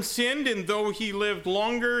 Adam sinned, and though he lived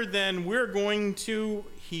longer than we're going to,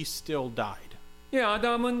 he still died.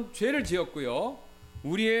 아담은 죄를 지었고요.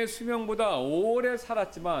 우리의 수명보다 오래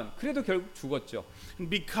살았지만 그래도 결국 죽었죠. And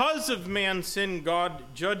because of man's sin, God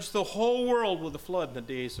judged the whole world with a flood in the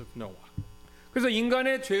days of Noah. 그래서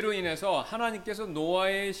인간의 죄로 인해서 하나님께서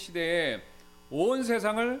노아의 시대에 온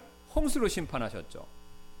세상을 홍수로 심판하셨죠.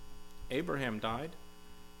 Abraham died.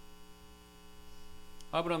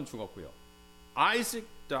 아브라함 죽었고요. Isaac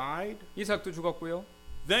died. 이삭도 죽었고요.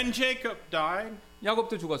 Then Jacob died.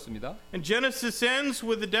 야곱도 죽었습니다. And Genesis ends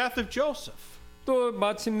with the death of Joseph. 또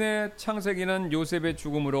마침내 창세기는 요셉의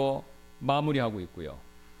죽음으로 마무리하고 있고요.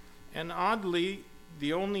 And oddly,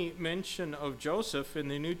 the only mention of Joseph in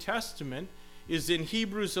the New Testament is in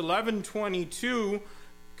Hebrews 11:22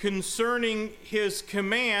 concerning his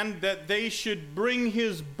command that they should bring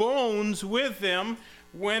his bones with them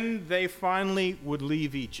when they finally would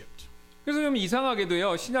leave Egypt. 그래서 좀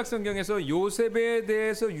이상하게도요. 신약 성경에서 요셉에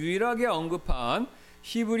대해서 유일하게 언급한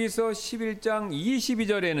히브리서 11장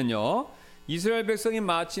 22절에는요. 이스라엘 백성이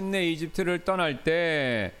마침내 이집트를 떠날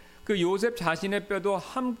때 그 요셉 자신의 뼈도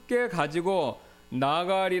함께 가지고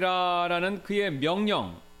나가리라라는 그의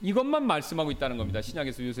명령 이것만 말씀하고 있다는 겁니다.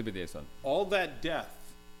 신약에서 요셉에 대해서는. All that death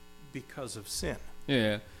because of sin.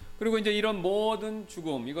 그리고 이제 이런 모든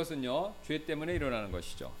죽음 이것은요. 죄 때문에 일어나는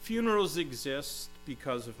것이죠. Funerals exist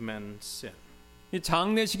because of men's sin. 이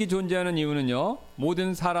장례식이 존재하는 이유는요.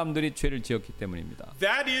 모든 사람들이 죄를 지었기 때문입니다.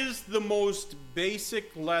 That is the most basic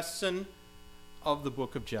lesson of the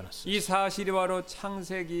book of Genesis. 이 사실이 바로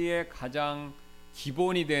창세기의 가장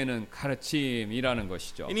기본이 되는 가르침이라는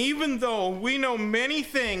것이죠. And even though we know many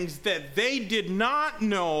things that they did not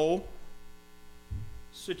know,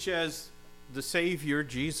 such as the Savior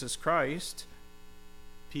Jesus Christ,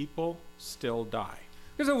 people still die.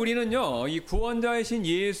 그래서 우리는요, 이 구원자이신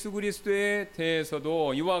예수 그리스도에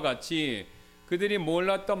대해서도 이와 같이 그들이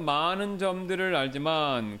몰랐던 많은 점들을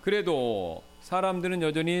알지만 그래도 사람들은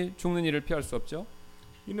여전히 죽는 일을 피할 수 없죠.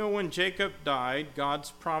 You know, when Jacob died,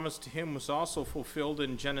 God's promise to him was also fulfilled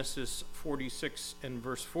in Genesis 46 and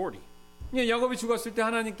verse 40. 야곱이 죽었을 때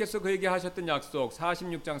하나님께서 그에게 하셨던 약속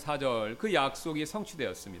 46장 4절 그 약속이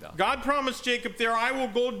성취되었습니다. God promised Jacob there, I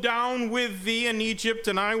will go down with thee in Egypt,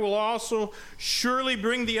 and I will also surely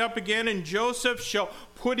bring thee up again, and Joseph shall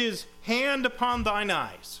put his hand upon thine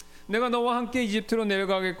eyes. 내가 너와 함께 이집트로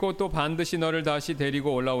내려가겠고 또 반드시 너를 다시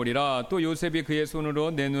데리고 올라오리라. 또 요셉이 그의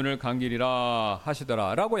손으로 내 눈을 감기리라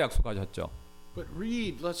하시더라 라고 약속하셨죠. But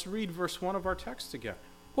let's read verse 1 of our text again.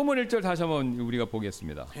 본문 1절 다시 한번 우리가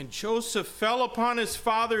보겠습니다. And Joseph fell upon his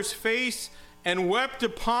father's face and wept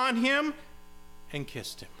upon him and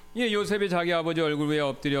kissed him. 예, 요셉이 자기 아버지 얼굴 위에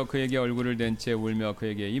엎드려 그에게 얼굴을 댄 채 울며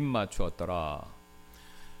그에게 입 맞추었더라.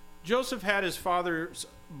 Joseph had his father's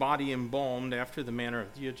body embalmed after the manner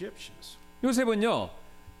of the Egyptians. 요셉은요,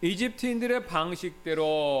 이집트인들의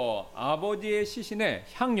방식대로 아버지의 시신에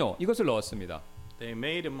향료 이것을 넣었습니다. They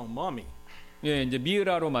made him a mummy. 예, 이제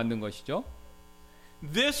미으라로 만든 것이죠.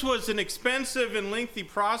 This was an expensive and lengthy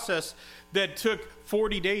process that took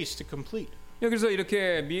 40 days to complete. 여기서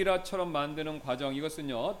이렇게 미라처럼 만드는 과정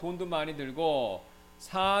이것은요 돈도 많이 들고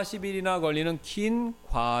 40일이나 걸리는 긴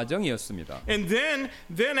과정이었습니다. And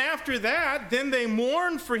then after that, then they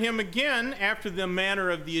mourned for him again after the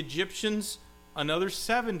manner of the Egyptians another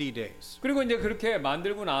 70 days. 그리고 이제 그렇게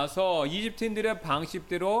만들고 나서 이집트인들의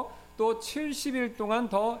방식대로 또 70일 동안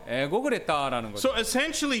더 애곡을 했다라는 거죠. So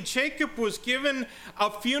essentially Jacob was given a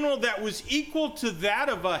funeral that was equal to that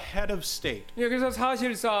of a head of state. 예, 그래서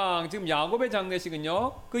사실상 지금 야곱의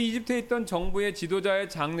장례식은요 그 이집트에 있던 정부의 지도자의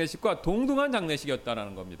장례식과 동등한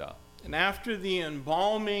장례식이었다라는 겁니다. And after the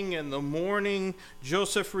embalming and the mourning,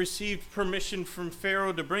 Joseph received permission from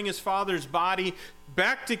Pharaoh to bring his father's body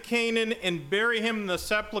back to Canaan and bury him in the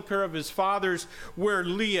sepulchre of his fathers where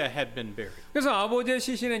Leah had been buried. 그래서 아버지의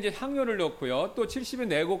시신에 이제 향료를 넣고요. 또 70일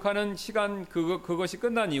내곡하는 시간 그것이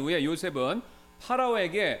끝난 이후에 요셉은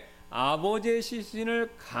파라오에게 아버지의 시신을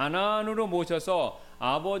가나안으로 모셔서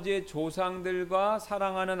아버지의 조상들과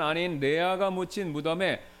사랑하는 아내인 레아가 묻힌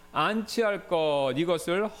무덤에 안치할 것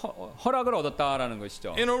이것을 허락을 얻었다라는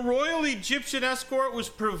것이죠. And a royal Egyptian escort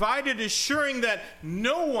was provided, assuring that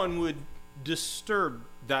no one would disturb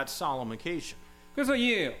that solemn occasion. 그래서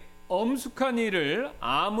이 엄숙한 일을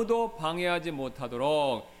아무도 방해하지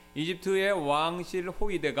못하도록 이집트의 왕실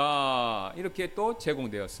호위대가 이렇게 또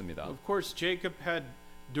제공되었습니다. Of course, Jacob had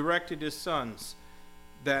directed his sons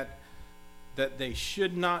that they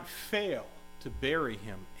should not fail to bury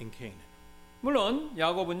him in Canaan. 물론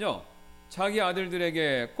야곱은요 자기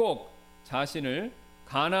아들들에게 꼭 자신을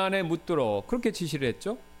가나안에 묻도록 그렇게 지시를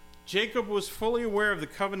했죠. Jacob was fully aware of the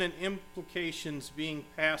covenant implications being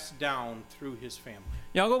passed down through his family.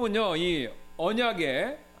 야곱은요 이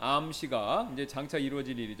언약의 암시가 이제 장차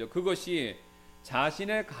이루어질 일이죠. 그것이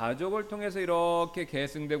자신의 가족을 통해서 이렇게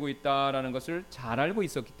계승되고 있다라는 것을 잘 알고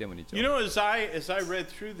있었기 때문이죠. You know, as I read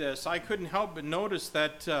through this, I couldn't help but notice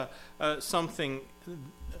that something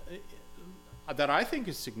that I think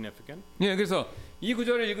is significant. 예, 그래서 이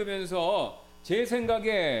구절을 읽으면서 제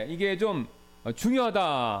생각에 이게 좀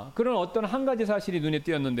중요하다. 그런 어떤 한 가지 사실이 눈에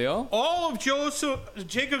띄었는데요. All of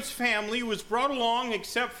Jacob's family was brought along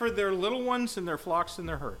except for their little ones and their flocks and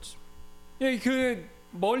their herds. 예, 그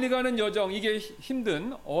멀리 가는 여정 이게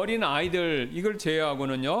힘든 어린 아이들 이걸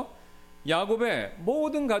제외하고는요. 야곱의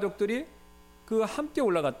모든 가족들이 그 함께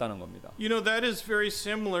올라갔다는 겁니다. You know, that is very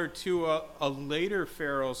similar to a later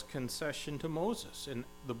Pharaoh's concession to Moses in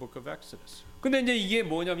the book of Exodus. 근데 이제 이게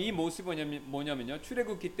뭐냐면 이 모습이 뭐냐면요.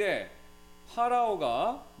 출애굽기 때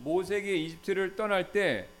파라오가 모세에게 이집트를 떠날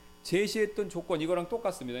때 제시했던 조건 이거랑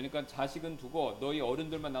똑같습니다. 그러니까 자식은 두고 너희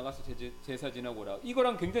어른들만 나가서 제사 지내고 오라.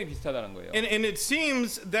 이거랑 굉장히 비슷하다는 거예요. And it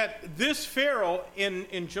seems that this Pharaoh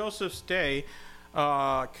in Joseph's day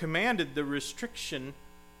commanded the restriction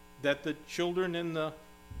that the children in the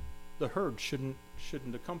herd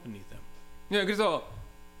shouldn't accompany them. 네, 그래서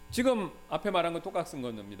지금 앞에 말한 건 똑같은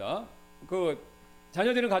겁니다. 그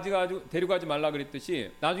자녀들은 데려가지 말라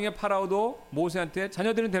그랬듯이 나중에 파라오도 모세한테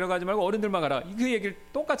자녀들은 데려가지 말고 어른들만 가라. 그 얘기를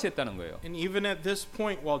똑같이 했다는 거예요. And even at this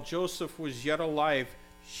point, while Joseph was yet alive,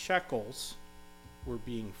 shekels were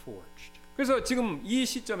being forged. 그래서 지금 이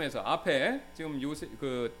시점에서 앞에 지금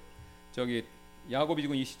야곱이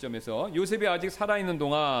지금 이 시점에서 요셉이 아직 살아있는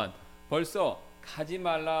동안 벌써 가지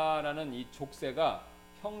말라라는 이 족쇄가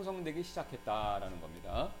형성되기 시작했다라는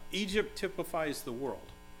겁니다. Egypt typifies the world.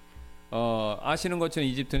 아시는 것처럼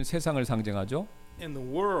이집트는 세상을 상징하죠. And the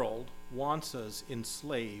world wants us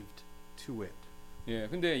enslaved to it. 예,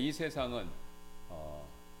 근데 이 세상은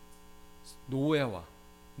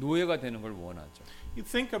노예가 되는 걸 원하죠. You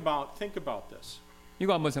think about this.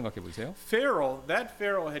 이거 한번 생각해 보세요. That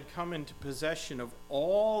Pharaoh had come into possession of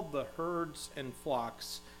all the herds and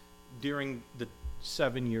flocks during the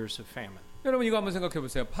 7 years of famine. 여러분 이거 한번 생각해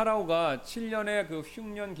보세요. 파라오가 7년의 그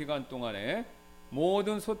흉년 기간 동안에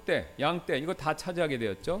모든 소떼, 양떼 이거 다 차지하게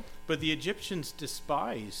되었죠. But the Egyptians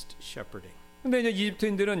despised shepherding. 근데 이제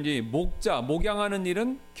이집트인들은 이제 목양하는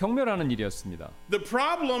일은 경멸하는 일이었습니다. The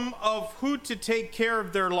problem of who to take care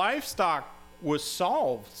of their livestock was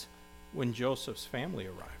solved when Joseph's family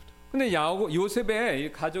arrived. 근데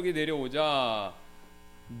요셉의 가족이 내려오자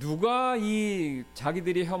누가 이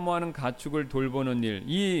자기들이 혐오하는 가축을 돌보는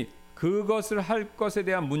일, 그것을 할 것에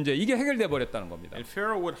대한 문제, 이게 해결돼 버렸다는 겁니다. And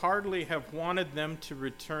Pharaoh would hardly have wanted them to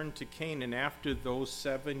return to Canaan after those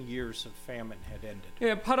 7 years of famine had ended.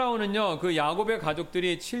 예, 파라오는요, 그 야곱의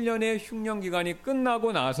가족들이 7년의 흉년 기간이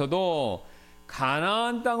끝나고 나서도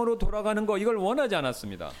가나안 땅으로 돌아가는 거 이걸 원하지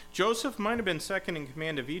않았습니다. Joseph might have been second in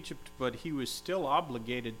command of Egypt, but he was still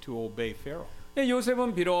obligated to obey Pharaoh. 예,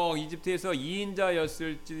 요셉은 비록 이집트에서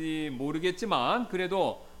 2인자였을지 모르겠지만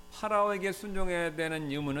그래도 파라오에게 순종해야 되는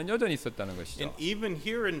의무는 여전히 있었다는 것이죠. And even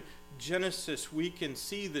here in Genesis, we can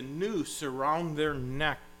see the noose around their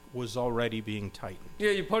neck was already being tightened.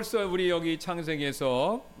 예, 벌써 우리 여기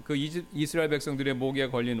창세기에서 그 이스라엘 백성들의 목에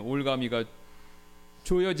걸린 올가미가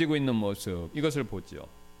조여지고 있는 모습, 이것을 보죠.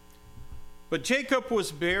 But Jacob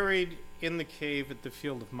was buried in the cave at the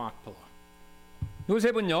field of Machpelah.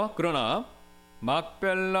 요셉은요, 그러나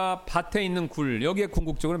막벨라 밭에 있는 굴, 여기에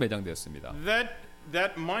궁극적으로 매장되었습니다.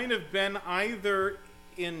 That might have been either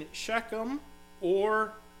in Shechem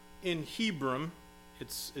or in Hebron.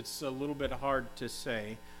 It's a little bit hard to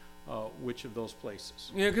say which of those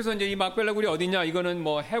places. 예, 그래서 이제 이 막벨라 굴이 어디냐? 이거는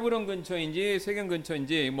뭐 헤브론 근처인지 세겜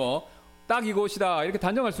근처인지 뭐 딱 이곳이다 이렇게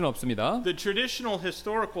단정할 수는 없습니다. The traditional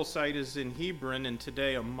historical site is in Hebron, and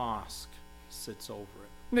today a mosque sits over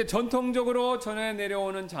it. 근데 전통적으로 전해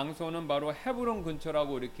내려오는 장소는 바로 헤브론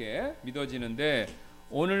근처라고 이렇게 믿어지는데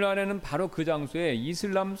오늘날에는 바로 그 장소에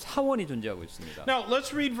이슬람 사원이 존재하고 있습니다. Now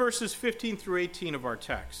let's read verses 15 through 18 of our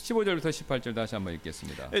text. 15절부터 18절 다시 한번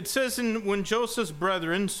읽겠습니다. It says, "And when Joseph's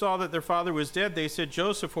brethren saw that their father was dead, they said,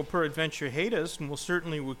 Joseph will peradventure hate us, and will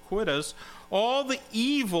certainly requite us all the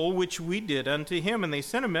evil which we did unto him. And they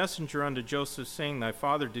sent a messenger unto Joseph, saying, Thy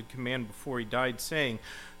father did command before he died, saying,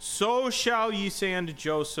 So shall ye say unto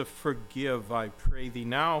Joseph, Forgive, I pray thee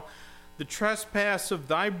now, the trespass of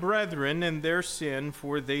thy brethren and their sin,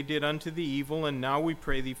 for they did unto thee evil, and now we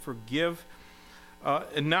pray thee forgive.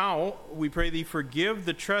 And now we pray thee forgive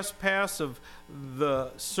the trespass of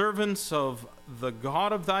the servants of the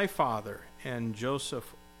God of thy father. And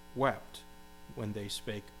Joseph wept when they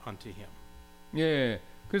spake unto him." 예,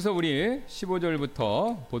 그래서 우리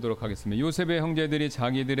 15절부터 보도록 하겠습니다. 요셉의 형제들이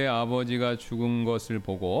자기들의 아버지가 죽은 것을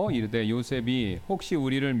보고 이르되 요셉이 혹시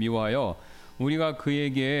우리를 미워하여 우리가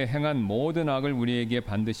그에게 행한 모든 악을 우리에게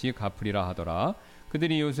반드시 갚으리라 하더라.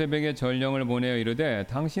 그들이 요셉에게 전령을 보내어 이르되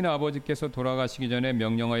당신의 아버지께서 돌아가시기 전에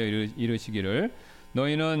명령하여 이르시기를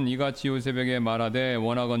너희는 이같이 요셉에게 말하되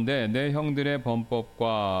원하건대 내 형들의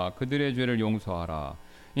범법과 그들의 죄를 용서하라.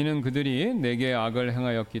 이는 그들이 내게 악을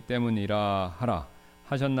행하였기 때문이라 하라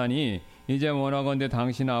하셨나니 이제 원하건대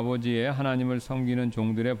당신 아버지의 하나님을 섬기는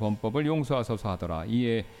종들의 범법을 용서하소서 하더라.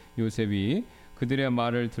 이에 요셉이 그들의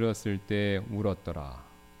말을 들었을 때 울었더라.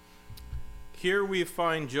 Here we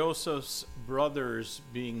find Joseph's brothers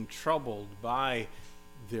being troubled by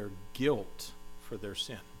their guilt for their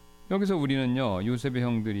sin. 여기서 우리는요, 요셉의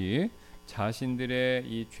형들이 자신들의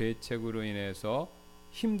이 죄책으로 인해서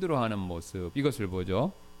힘들어하는 모습, 이것을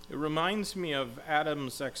보죠. It reminds me of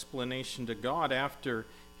Adam's explanation to God after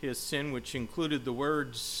his sin, which included the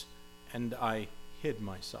words, "And I hid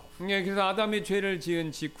myself." 예, 그래서 아담이 죄를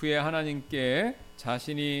지은 직후에 하나님께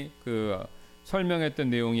자신이 그 설명했던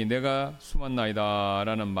내용이 내가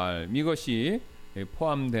숨었나이다라는 말, 이것이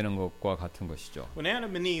포함되는 것과 같은 것이죠. When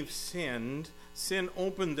Adam and Eve sinned, sin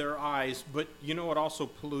opened their eyes, but you know it also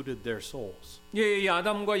polluted their souls. 예, 이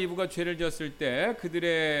아담과 이브가 죄를 지었을 때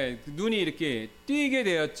그들의 눈이 이렇게 띄게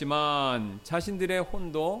되었지만 자신들의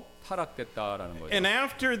혼도 타락됐다라는 거죠. And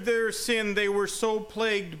after their sin, they were so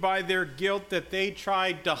plagued by their guilt that they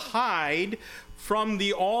tried to hide from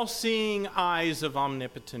the all-seeing eyes of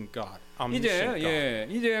omnipotent God.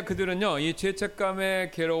 이제 그들은요, 이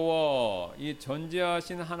죄책감에 괴로워 이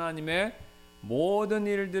전지하신 하나님의 모든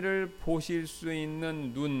일들을 보실 수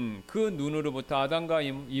있는 눈, 그 눈으로부터 아담과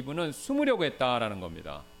이브는 숨으려고 했다라는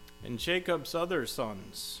겁니다. And Jacob's other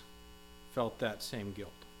sons felt that same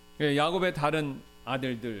guilt. 예, 야곱의 다른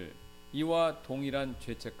아들들 이와 동일한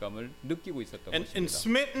죄책감을 느끼고 있었던 And 것입니다.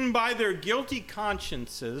 smitten by their guilty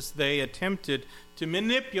consciences, they attempted to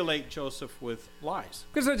manipulate Joseph with lies.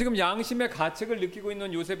 그래서 지금 양심의 가책을 느끼고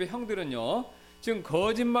있는 요셉의 형들은요, 지금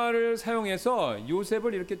거짓말을 사용해서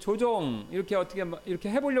요셉을 이렇게 이렇게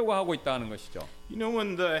해보려고 하고 있다는 것이죠. You know,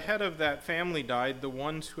 when the head of that family died, the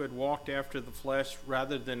ones who had walked after the flesh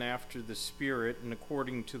rather than after the spirit and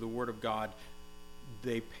according to the word of God,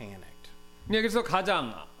 they panicked. 네, 그래서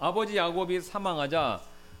가장 아버지 야곱이 사망하자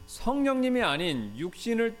성령님이 아닌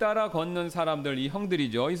육신을 따라 걷는 사람들, 이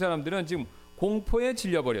형들이죠. 이 사람들은 지금 공포에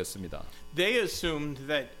질려버렸습니다. They assumed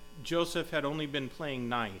that Joseph had only been playing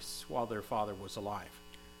nice while their father was alive.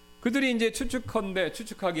 그들이 이제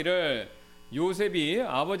추측하기를 요셉이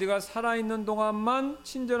아버지가 살아있는 동안만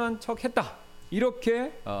친절한 척했다.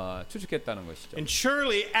 이렇게 추측했다는 것이죠. And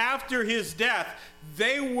surely after his death,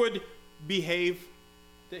 they would behave,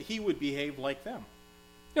 that he would behave like them.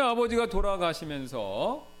 아버지가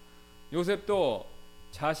돌아가시면서 요셉도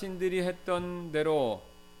자신들이 했던 대로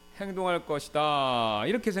행동할 것이다.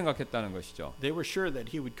 이렇게 생각했다는 것이죠. They were sure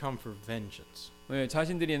that he would come for vengeance. 네,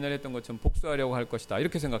 자신들이 옛날에 했던 것처럼 복수하려고 할 것이다.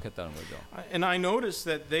 이렇게 생각했다는 거죠. And I noticed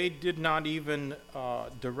that they did not even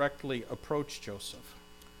directly approach Joseph.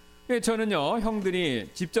 네, 저는요, 형들이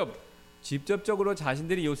직접적으로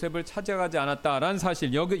자신들이 요셉을 찾아가지 않았다라는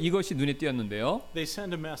사실, 이것이 눈에 띄었는데요. They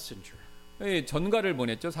sent a messenger. 네, 전가를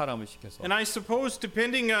보냈죠, 사람을 시켜서. And I suppose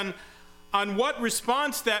depending on what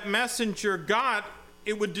response that messenger got,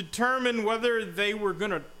 it would determine whether they were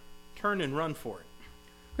going to turn and run for it.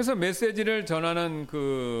 그래서 메시지를 전하는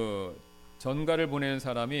그 전가를 보내는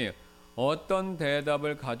사람이 어떤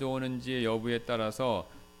대답을 가져오는지 여부에 따라서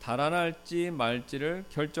달아날지 말지를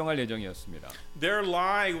결정할 예정이었습니다. Their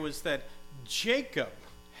lie was that Jacob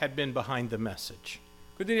had been behind the message.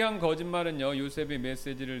 그들이 한 거짓말은요, 요셉이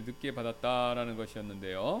메시지를 늦게 받았다라는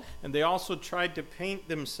것이었는데요. And they also tried to paint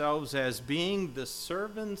themselves as being the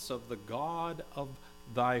servants of the God of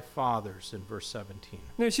thy fathers in verse 17.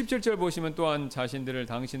 네, 17절 보시면 또한 자신들을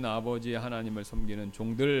당신 아버지의 하나님을 섬기는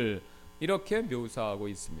종들 이렇게 묘사하고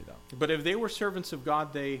있습니다. But if they were servants of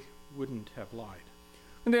God, they wouldn't have lied.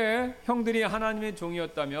 근데 형들이 하나님의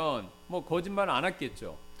종이었다면 뭐 거짓말 안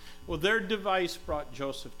했겠죠. Well, their device brought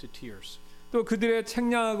Joseph to tears. 또 그들의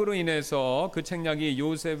책략으로 인해서 그 책략이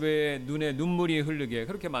요셉의 눈에 눈물이 흐르게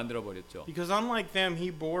그렇게 만들어 버렸죠. Because unlike them,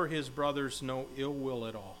 he bore his brothers no ill will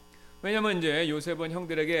at all. 왜냐하면 이제 요셉은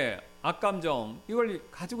형들에게 악감정 이걸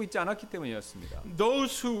가지고 있지 않았기 때문이었습니다.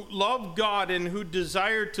 Those who love God and who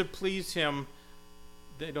desire to please him,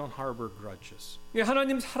 they don't harbor grudges.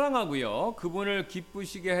 하나님 사랑하고요. 그분을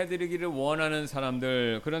기쁘시게 해드리기를 원하는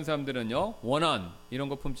사람들, 그런 사람들은요, 원한 이런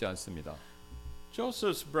거 품지 않습니다.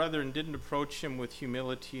 Joseph's brethren didn't approach him with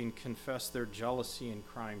humility and confess their jealousy and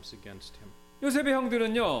crimes against him. 요셉의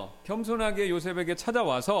형들은요, 겸손하게 요셉에게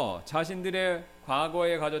찾아와서 자신들의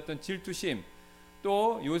과거에 가졌던 질투심,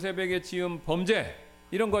 또 요셉에게 지은 범죄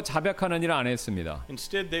이런 거 자백하는 일을 안 했습니다.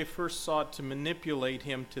 Instead, they first sought to manipulate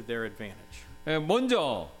him to their advantage.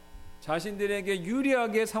 먼저 자신들에게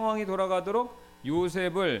유리하게 상황이 돌아가도록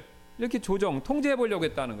요셉을 이렇게 통제해 보려고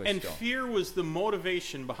했다는 And 것이죠. fear was the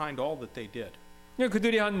motivation behind all that they did.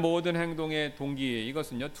 그들이 한 모든 행동의 동기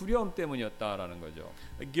이것은요, 두려움 때문이었다라는 거죠.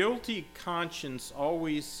 A guilty conscience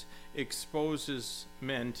always exposes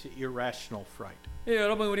men to irrational fright.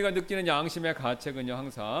 여러분, 우리가 느끼는 양심의 가책은요,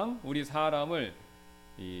 항상 우리 사람을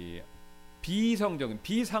이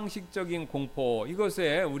비상식적인 공포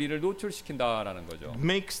이것에 우리를 노출시킨다라는 거죠.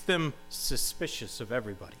 Makes them suspicious of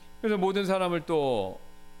everybody. 그래서 모든 사람을 또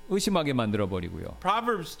의심하게 만들어 버리고요.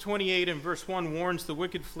 Proverbs 28 and verse 1 warns the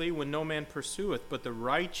wicked flee when no man pursueth, but the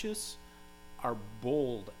righteous are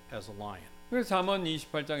bold as a lion. 그래서 잠언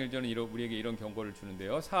 28장 1절은 우리에게 이런 경고를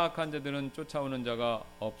주는데요. 사악한 자들은 쫓아오는 자가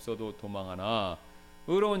없어도 도망하나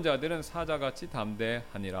의로운 자들은 사자같이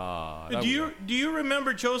담대하니라. Do you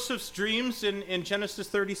remember Joseph's dreams in Genesis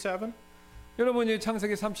 37? 여러분이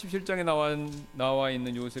창세기 37장에 나와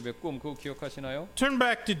있는 요셉의 꿈 그거 기억하시나요? Turn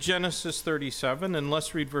back to Genesis 37 and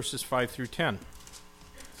let's read verses 5 through 10.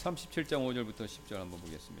 37장 5절부터 10절 한번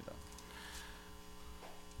보겠습니다.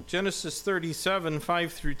 Genesis 37,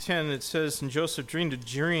 5 through 10, it says, And Joseph dreamed a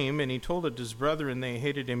dream, and he told it to his brethren, and they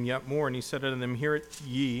hated him yet more. And he said unto them, Hear it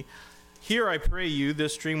ye. Hear, I pray you,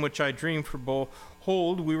 this dream which I dreamed. For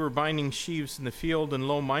behold, we were binding sheaves in the field, and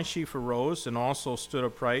lo, my sheaf arose, and also stood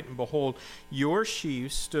upright. And behold, your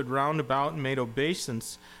sheaves stood round about, and made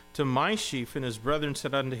obeisance to my sheaf. And his brethren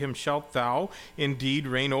said unto him, Shalt thou indeed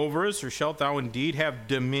reign over us, or shalt thou indeed have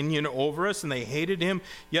dominion over us? And they hated him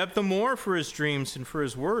yet the more for his dreams and for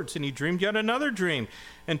his words. And he dreamed yet another dream,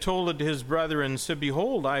 and told it to his brethren, and said,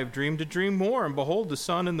 Behold, I have dreamed a dream more. And behold, the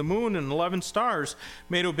sun and the moon and 11 stars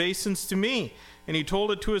made obeisance to me. And he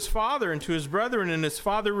told it to his father and to his brethren, and his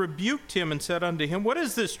father rebuked him and said unto him, What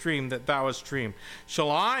is this dream that thou hast dreamed? Shall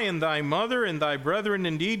I and thy mother and thy brethren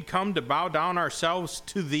indeed come to bow down ourselves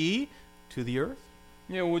to thee, to the earth?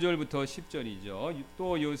 5절부터 10절이죠.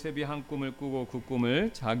 또 요셉이 한 꿈을 꾸고 그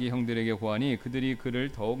꿈을 자기 형들에게 고하니 그들이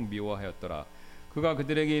그를 더욱 미워하였더라. 그가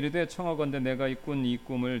그들에게 이르되 청하건대 내가 꾼 이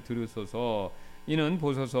꿈을 들으소서. 이는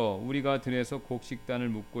보소서 우리가 들에서 곡식단을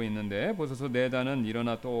묶고 있는데 보소서 내 단은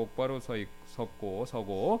일어나 똑바로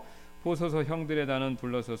서고 보소서 형들의 단은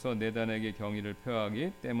불러서서 내 단에게 경의를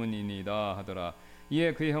표하기 때문이니이다 하더라.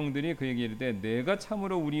 이에 그의 형들이 그에게 이르되 내가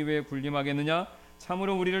참으로 우리 외에 군림하겠느냐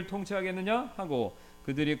참으로 우리를 통치하겠느냐 하고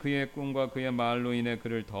그들이 그의 꿈과 그의 말로 인해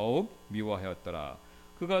그를 더욱 미워하였더라.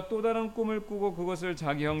 그가 또 다른 꿈을 꾸고 그것을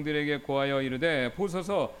자기 형들에게 고하여 이르되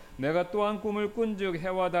보소서 내가 또한 꿈을 꾼즉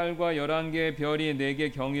해와 달과 11개의 별이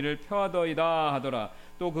내게 경의를 표하더이다 하더라.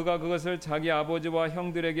 또 그가 그것을 자기 아버지와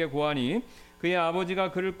형들에게 고하니 그의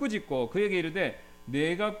아버지가 그를 꾸짖고 그에게 이르되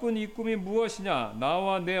내가 꾼 이 꿈이 무엇이냐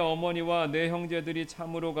나와 내 어머니와 내 형제들이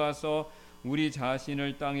참으로 가서 우리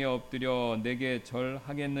자신을 땅에 엎드려 내게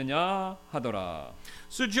절하겠느냐 하더라.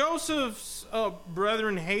 So Joseph's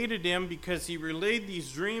brethren hated him because he relayed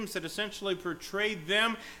these dreams that essentially portrayed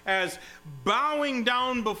them as bowing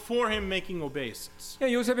down before him, making obeisance.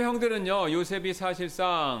 요셉의 형들은요, 요셉이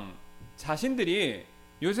사실상 자신들이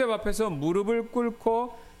요셉 앞에서 무릎을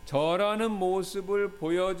꿇고 절하는 모습을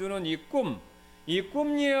보여주는 이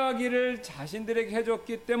꿈 이야기를 자신들에게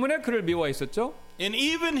해줬기 때문에 그를 미워했었죠. And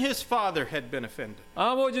even his father had been offended.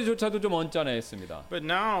 아버지조차도 좀 언짢아했습니다. But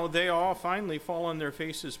now they all finally fall on their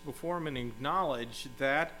faces before him and acknowledge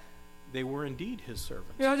that they were indeed his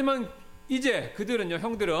servants. 하지만 이제 그들은요,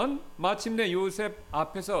 형들은 마침내 요셉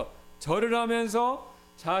앞에서 절을 하면서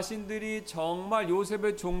자신들이 정말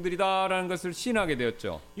요셉의 종들이다라는 것을 신하게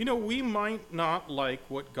되었죠. You know, we might not like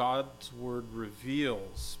what God's word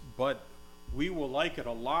reveals, but we will like it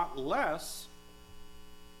a lot less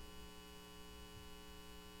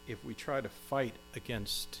if we try to fight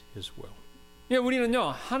against his will. 예, 우리는요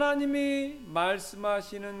하나님이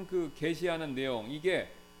말씀하시는 그 계시하는 내용 이게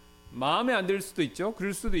마음에 안 들 수도 있죠.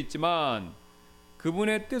 그럴 수도 있지만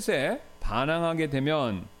그분의 뜻에 반항하게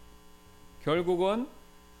되면 결국은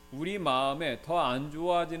우리 마음에 더 안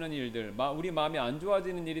좋아지는 일들, 우리 마음이 안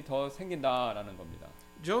좋아지는 일이 더 생긴다라는 겁니다.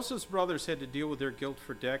 Joseph's brothers had to deal with their guilt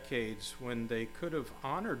for decades when they could have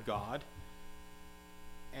honored God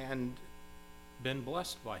and been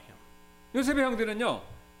blessed by him. 요셉의 형들은요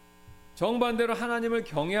정반대로 하나님을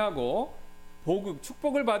경외하고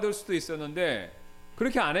축복을 받을 수도 있었는데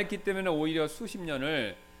그렇게 안 했기 때문에 오히려 수십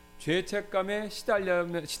년을 죄책감에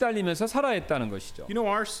시달리면서 살아야 했다는 것이죠. You know,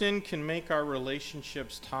 our sin can make our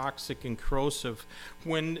relationships toxic and corrosive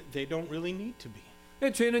when they don't really need to be.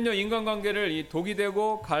 죄는요 인간관계를 독이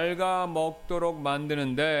되고 갉아먹도록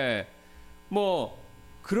만드는데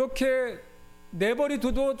그렇게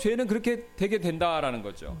내버려둬도 죄는 그렇게 되게 된다라는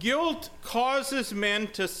거죠. Guilt causes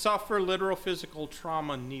men to suffer literal physical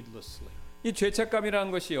trauma needlessly. 이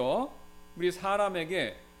죄책감이라는 것이요 우리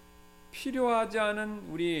사람에게 필요하지 않은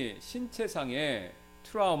우리 신체상의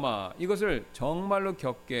트라우마 이것을 정말로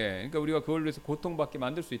겪게 그러니까 우리가 그걸로 해서 고통받게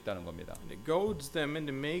만들 수 있다는 겁니다. And it goads them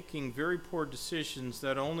into making very poor decisions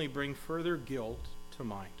that only bring further guilt to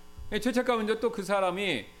mind. 죄책감은 또 그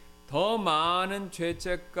사람이 더 많은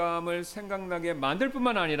죄책감을 생각나게 만들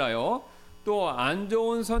뿐만 아니라요 또 안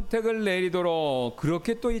좋은 선택을 내리도록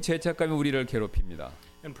그렇게 또 이 죄책감이 우리를 괴롭힙니다.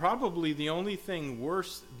 And probably the only thing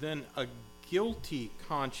worse than a guilty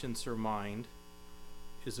conscience or mind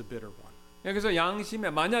is a bitter one. 그래서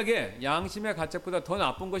만약에 양심의 가책보다 더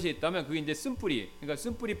나쁜 것이 있다면 그게 이제 그러니까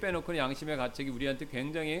쓴뿌리 빼놓고는 양심의 가책이 우리한테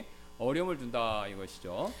굉장히 어려움을 준다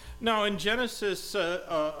이것이죠. Now in Genesis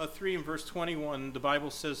 3 and verse 21, the Bible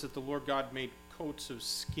says that the Lord God made coats of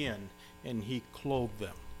skin and he clothed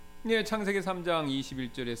them. 네, 창세기 3장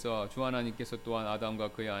 21절에서 주 하나님께서 또한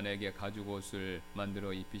아담과 그의 아내에게 가죽옷을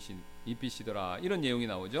만들어 입히시더라 이런 내용이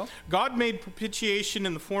나오죠. God made propitiation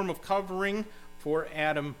in the form of covering for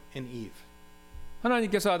Adam and Eve.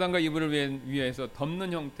 하나님께서 아담과 이브를 위해서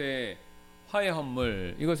덮는 형태의 화해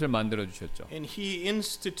헌물 이것을 만들어 주셨죠. And he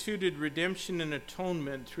instituted redemption and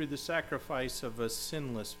atonement through the sacrifice of a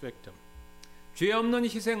sinless victim. 죄 없는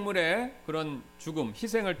희생물의 그런 죽음,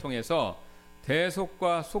 희생을 통해서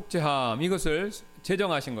대속과 속죄함 이것을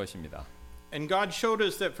제정하신 것입니다. And God showed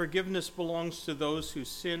us that forgiveness belongs to those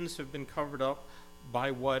whose sins have been covered up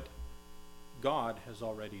by what God has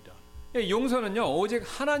already done. 용서는요 오직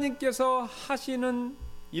하나님께서 하시는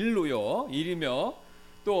일이며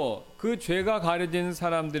또 그 죄가 가려진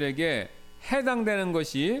사람들에게 해당되는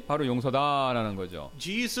것이 바로 용서다라는 거죠.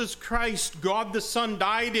 Jesus Christ, God the Son,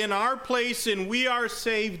 died in our place and we are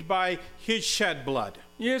saved by his shed blood.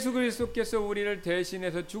 예수 그리스도께서 우리를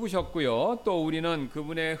대신해서 죽으셨고요. 또 우리는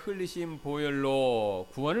그분의 흘리신 보혈로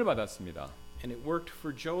구원을 받았습니다. And it worked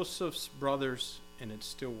for Joseph's brothers and it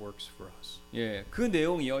still works for us. 예, 그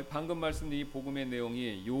내용이요. 방금 말씀드린 이 복음의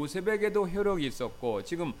내용이 요셉에게도 효력이 있었고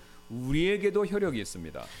지금 우리에게도 효력이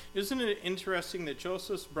있습니다. Isn't it interesting that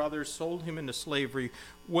Joseph's brothers sold him into slavery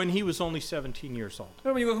when he was only 17 years old?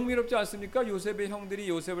 여러분 이거 흥미롭지 않습니까? 요셉의 형들이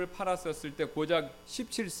요셉을 팔았었을 때 고작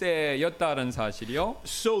 17세였다는 사실이요.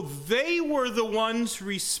 So they were the ones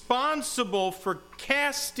responsible for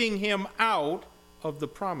casting him out of the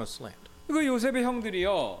promised land. 그 요셉의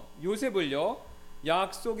형들이요. 요셉을요.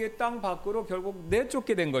 약속의 땅 밖으로 결국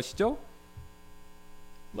내쫓게 된 것이죠.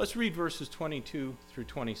 Let's read verses 22 through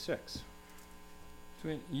 26.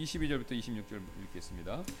 22절부터 26절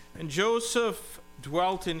읽겠습니다. And Joseph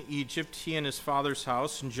dwelt in Egypt, he and his father's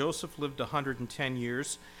house, and Joseph lived 110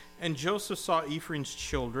 years. And Joseph saw Ephraim's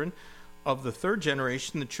children of the third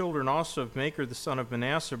generation, the children also of Machir the son of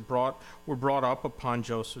Manasseh were brought up upon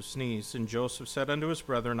Joseph's knees. And Joseph said unto his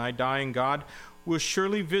brethren, I die, and God will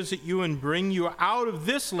surely visit you and bring you out of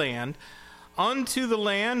this land unto the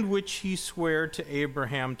land which he sware to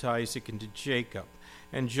Abraham, to Isaac, and to Jacob.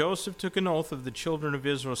 And Joseph took an oath of the children of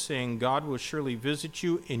Israel, saying, God will surely visit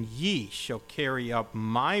you, and ye shall carry up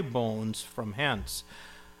my bones from hence.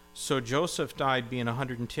 So Joseph died, being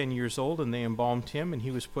 110 years old, and they embalmed him, and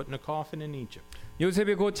he was put in a coffin in Egypt.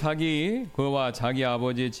 요셉이 곧 그와 자기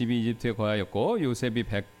아버지의 집이 이집트에 거하였고 요셉이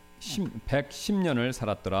 110년을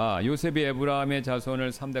살았더라. 요셉이 에브라함의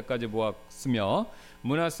자손을 3대까지 모았으며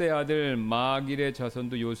므낫세의 아들 마길의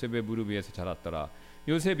자손도 요셉의 무릎 위에서 자랐더라.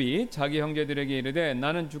 요셉이 자기 형제들에게 이르되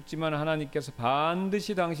나는 죽지만 하나님께서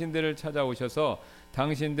반드시 당신들을 찾아오셔서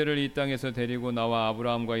당신들을 이 땅에서 데리고 나와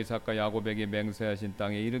아브라함과 이삭과 야곱에게 맹세하신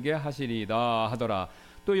땅에 이르게 하시리이다 하더라.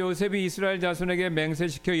 또 요셉이 이스라엘 자손에게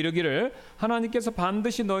맹세시켜 이르기를 하나님께서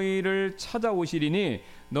반드시 너희를 찾아오시리니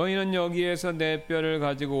너희는 여기에서 내 뼈를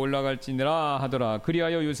가지고 올라갈지니라 하더라.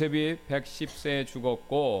 그리하여 요셉이 110세에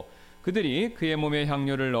죽었고 그들이 그의 몸에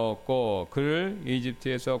향료를 넣었고 그를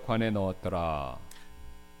이집트에서 관에 넣었더라.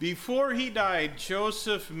 Before he died,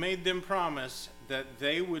 Joseph made them promise that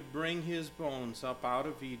they would bring his bones up out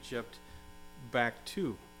of Egypt back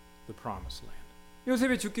to the promised land.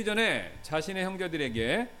 요셉이 죽기 전에 자신의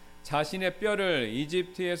형제들에게 자신의 뼈를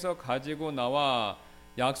이집트에서 가지고 나와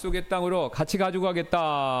약속의 땅으로 같이 가지고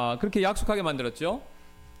가겠다. 그렇게 약속하게 만들었죠.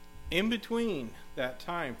 In between that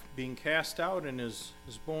time being cast out and his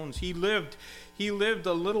bones, he lived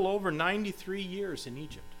a little over 93 years in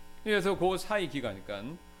Egypt. 그래서 그 사이 기간,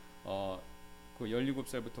 그러니까 그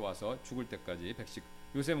 17살부터 와서 죽을 때까지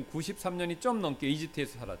요셉은 93년이 좀 넘게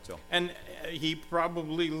이집트에서 살았죠. And he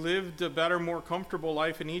probably lived a better, more comfortable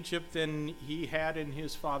life in Egypt than he had in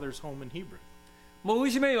his father's home in Hebron. 뭐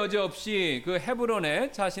의심의 여지 없이 그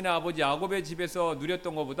헤브론에 자신의 아버지 야곱의 집에서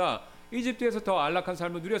누렸던 것보다 이집트에서 더 안락한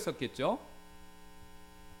삶을 누렸었겠죠.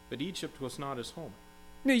 But Egypt was not his home.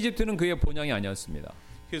 근데 이집트는 그의 본향이 아니었습니다.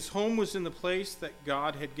 His home was in the place that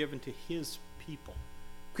God had given to his people.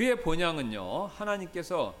 그의 본향은요,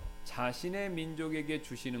 하나님께서 자신의 민족에게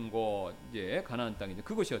주시는 곳, 이제 가나안 땅이죠.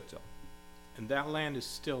 그곳이었죠. And that land is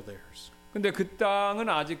still theirs. 근데 그 땅은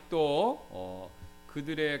아직도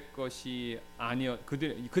그들의 것이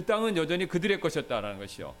그 땅은 여전히 그들의 것이었다라는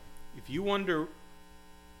것이요. If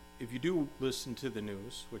you do listen to the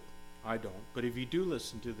news, which I don't, but if you do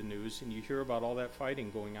listen to the news and you hear about all that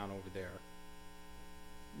fighting going on over there,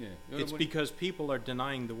 예, it's because people are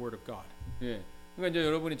denying the word of God. 예. 그러니까 이제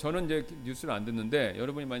여러분이 저는 이제 뉴스를 안 듣는데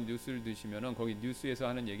여러분이 많이 뉴스를 드시면은 거기 뉴스에서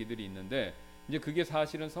하는 얘기들이 있는데 이제 그게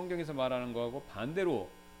사실은 성경에서 말하는 거하고 반대로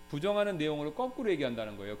부정하는 내용으로 거꾸로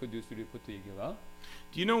얘기한다는 거예요. 그 뉴스 리포트 얘기가.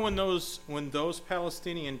 Do you know when those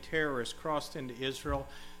Palestinian terrorists crossed into Israel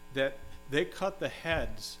that they cut the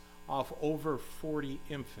heads off over 40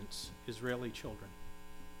 infants, Israeli children?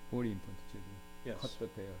 40 infant children. Yes.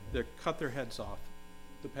 They cut their heads off.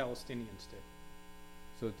 The Palestinians did.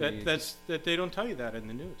 So that they don't tell you that in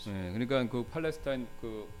the news. 네, 그러니까 그 팔레스타인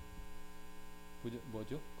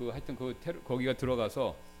뭐죠? 하여튼 거기가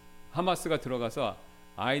들어가서 하마스가 들어가서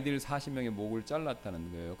아이들 40명의 목을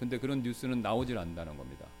잘랐다는 거예요. 근데 그런 뉴스는 나오질 않는다는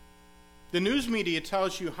겁니다. The news media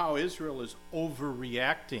tells you how Israel is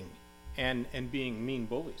overreacting and being mean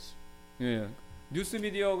bullies. 예. 뉴스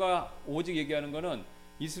미디어가 오직 얘기하는 거는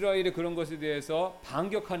이스라엘의 그런 것에 대해서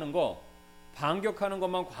반격하는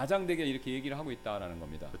것만 과장되게 이렇게 얘기를 하고 있다라는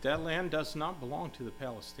겁니다. But that land does not belong to the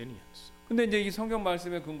Palestinians. 근데 이제 이 성경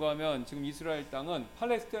말씀에 근거하면 지금 이스라엘 땅은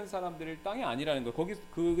팔레스타인 사람들의 땅이 아니라는 거. 거기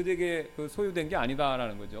그들에게 소유된 게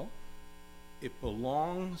아니다라는 거죠. It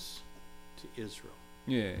belongs to Israel.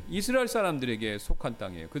 예, 이스라엘 사람들에게 속한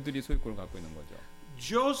땅이에요. 그들이 소유권을 갖고 있는 거죠.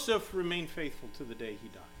 Joseph remained faithful to the day he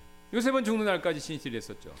died. 요셉은 죽는 날까지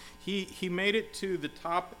신실했었죠. He made it to the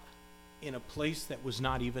top in a place that was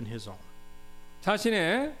not even his own.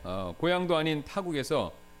 자신의 고향도 아닌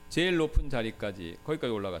타국에서 제일 높은 자리까지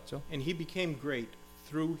거기까지 올라갔죠. And he became great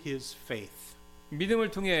through his faith.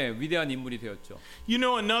 믿음을 통해 위대한 인물이 되었죠. You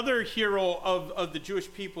know, another hero of the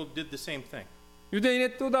Jewish people did the same thing.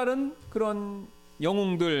 유대인의 또 다른 그런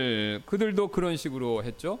영웅들 그들도 그런 식으로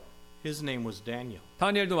했죠. His name was Daniel.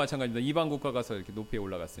 다니엘도 마찬가지입니다. 이방 국가 가서 이렇게 높이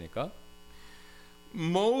올라갔으니까.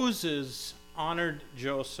 Moses honored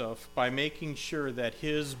Joseph by making sure that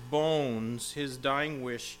his bones, his dying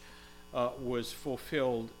wish, was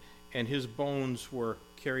fulfilled, and his bones were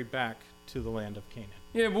carried back to the land of Canaan.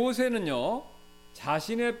 예, 모세는요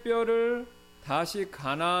자신의 뼈를 다시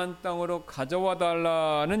가나안 땅으로 가져와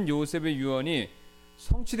달라는 요셉의 유언이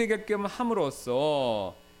성취되게끔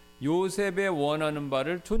함으로써 요셉의 원하는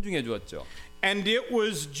바를 존중해 주었죠. And it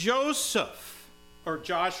was Joshua,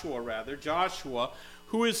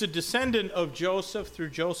 who is a descendant of Joseph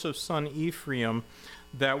through Joseph's son Ephraim,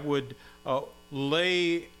 that would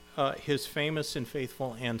lay his famous and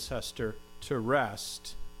faithful ancestor to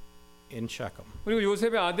rest in Shechem. 그리고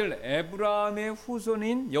요셉의 아들 에브라임의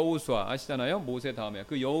후손인 여호수아 아시잖아요. 모세 다음에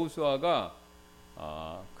그 여호수아가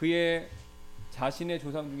그의 자신의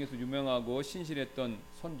조상 중에서 유명하고 신실했던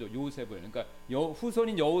선조 요셉을 그러니까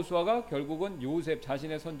후손인 여호수아가 결국은 요셉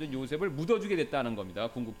자신의 선조 요셉을 묻어주게 됐다는 겁니다.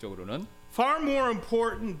 궁극적으로는. Far more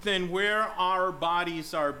important than where our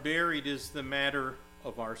bodies are buried is the matter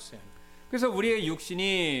of our sin. 그래서 우리의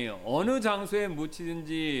육신이 어느 장소에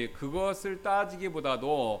묻히든지 그것을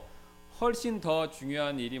따지기보다도 훨씬 더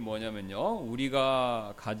중요한 일이 뭐냐면요.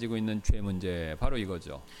 우리가 가지고 있는 죄 문제 바로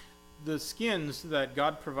이거죠. The skins that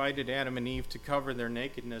God provided Adam and Eve to cover their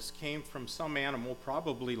nakedness came from some animal,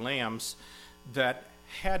 probably lambs, that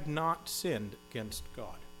had not sinned against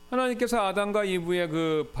God. 하나님께서 아담과 이브의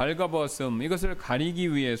그 발가벗음 이것을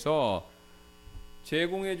가리기 위해서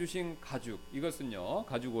제공해 주신 가죽 이것은요.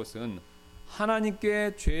 가죽 옷은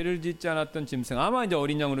하나님께 죄를 짓지 않았던 짐승 아마 이제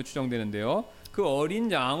어린 양으로 추정되는데요. 그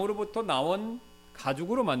어린 양으로부터 나온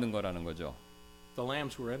가죽으로 만든 거라는 거죠. The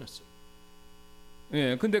lambs were innocent.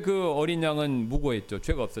 예, 근데 그 어린 양은 무고했죠.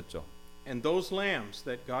 죄가 없었죠. And those lambs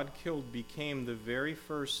that God killed became the very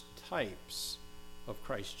first types of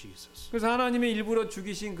Christ Jesus. 그래서 하나님이 일부러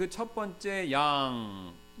죽이신 그 첫 번째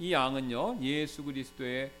양, 이 양은요. 예수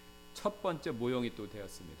그리스도의 첫 번째 모형이 또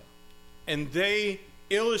되었습니다. And they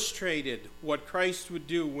illustrated what Christ would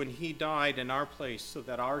do when he died in our place so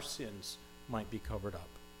that our sins might be covered up.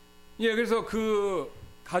 예, 그래서 그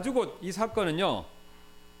가죽옷 이 사건은요.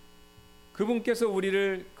 그분께서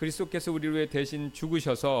그리스도께서 우리를 위해 대신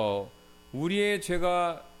죽으셔서 우리의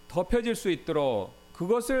죄가 덮여질 수 있도록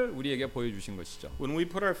그것을 우리에게 보여주신 것이죠. When we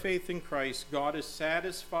put our faith in Christ, God is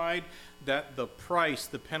satisfied that the price,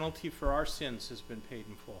 the penalty for our sins has been paid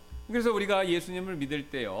in full. 그래서 우리가 예수님을 믿을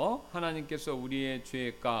때요. 하나님께서 우리의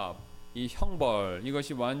죄값, 이 형벌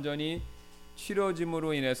이것이 완전히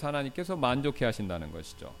치러짐으로 인해서 하나님께서 만족해 하신다는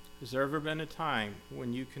것이죠. Has there ever been a time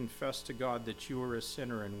when you confessed to God that you were a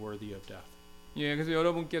sinner and worthy of death? 예, 그래서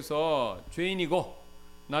여러분께서 죄인이고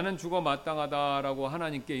나는 죽어 마땅하다라고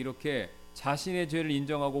하나님께 이렇게 자신의 죄를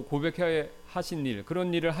인정하고 고백해 하신 일,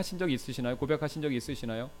 그런 일을 하신 적 있으시나요? 고백하신 적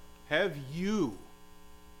있으시나요? Have you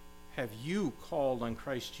called on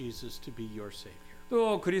Christ Jesus to be your Savior?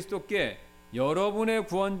 또 그리스도께 여러분의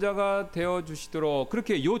구원자가 되어 주시도록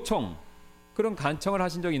그렇게 요청 그런 간청을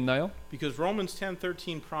하신 적 있나요? Because Romans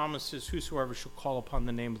 10:13 promises whosoever shall call upon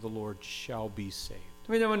the name of the Lord shall be saved.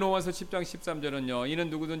 왜냐하면 로마서 10장 13절은요. 이는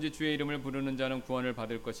누구든지 주의 이름을 부르는 자는 구원을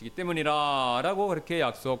받을 것이기 때문이라 라고 그렇게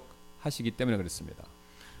약속하시기 때문에 그렇습니다.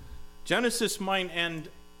 Genesis might end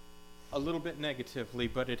a little bit negatively,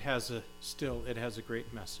 but it has a great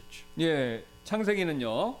message. 예,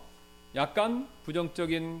 창세기는요. 약간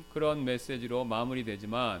부정적인 그런 메시지로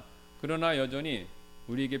마무리되지만 그러나 여전히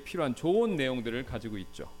우리에게 필요한 좋은 내용들을 가지고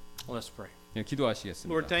있죠. Let's pray. 예,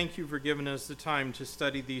 기도하시겠습니다. Lord, thank you for giving us the time to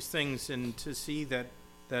study these things and to see that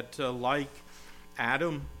like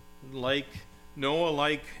Adam, like Noah,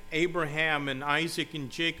 like Abraham and Isaac and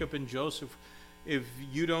Jacob and Joseph, if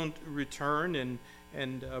you don't return and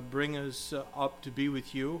bring us up to be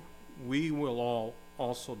with you, we will all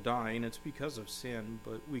also die, and it's because of sin,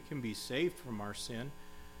 but we can be saved from our sin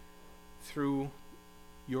through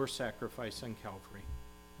your sacrifice on Calvary.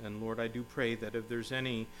 And Lord, I do pray that if there's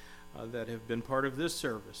any that have been part of this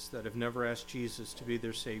service that have never asked Jesus to be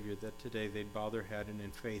their Savior, that today they'd bow their head and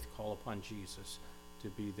in faith call upon Jesus to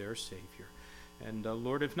be their Savior. And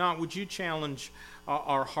Lord, if not, would you challenge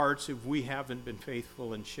our hearts if we haven't been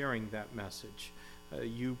faithful in sharing that message?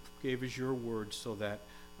 You gave us your word so that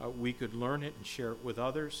we could learn it and share it with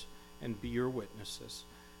others and be your witnesses.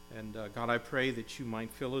 And God, I pray that you might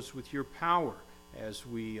fill us with your power as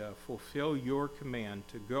we fulfill your command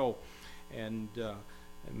to go and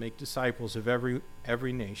make disciples of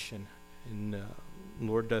every nation. And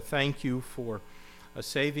Lord, thank you for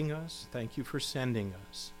saving us. Thank you for sending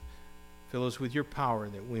us. Fill us with your power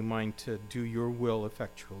that we might do your will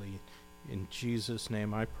effectually. In Jesus'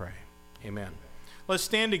 name I pray. Amen. Let's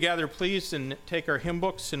stand together, please, and take our hymn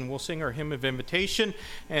books, and we'll sing our hymn of invitation.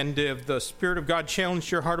 And if the Spirit of God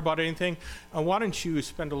challenged your heart about anything, why don't you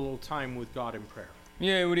spend a little time with God in prayer?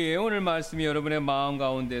 예, 우리 오늘 말씀이 여러분의 마음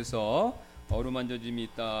가운데서 어루만져짐이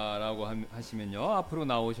있다라고 하시면요, 앞으로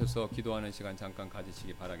나오셔서 기도하는 시간 잠깐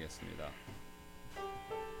가지시기 바라겠습니다.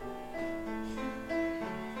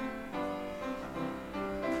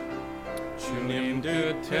 주님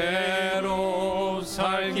뜻대로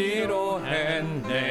살기로 했네.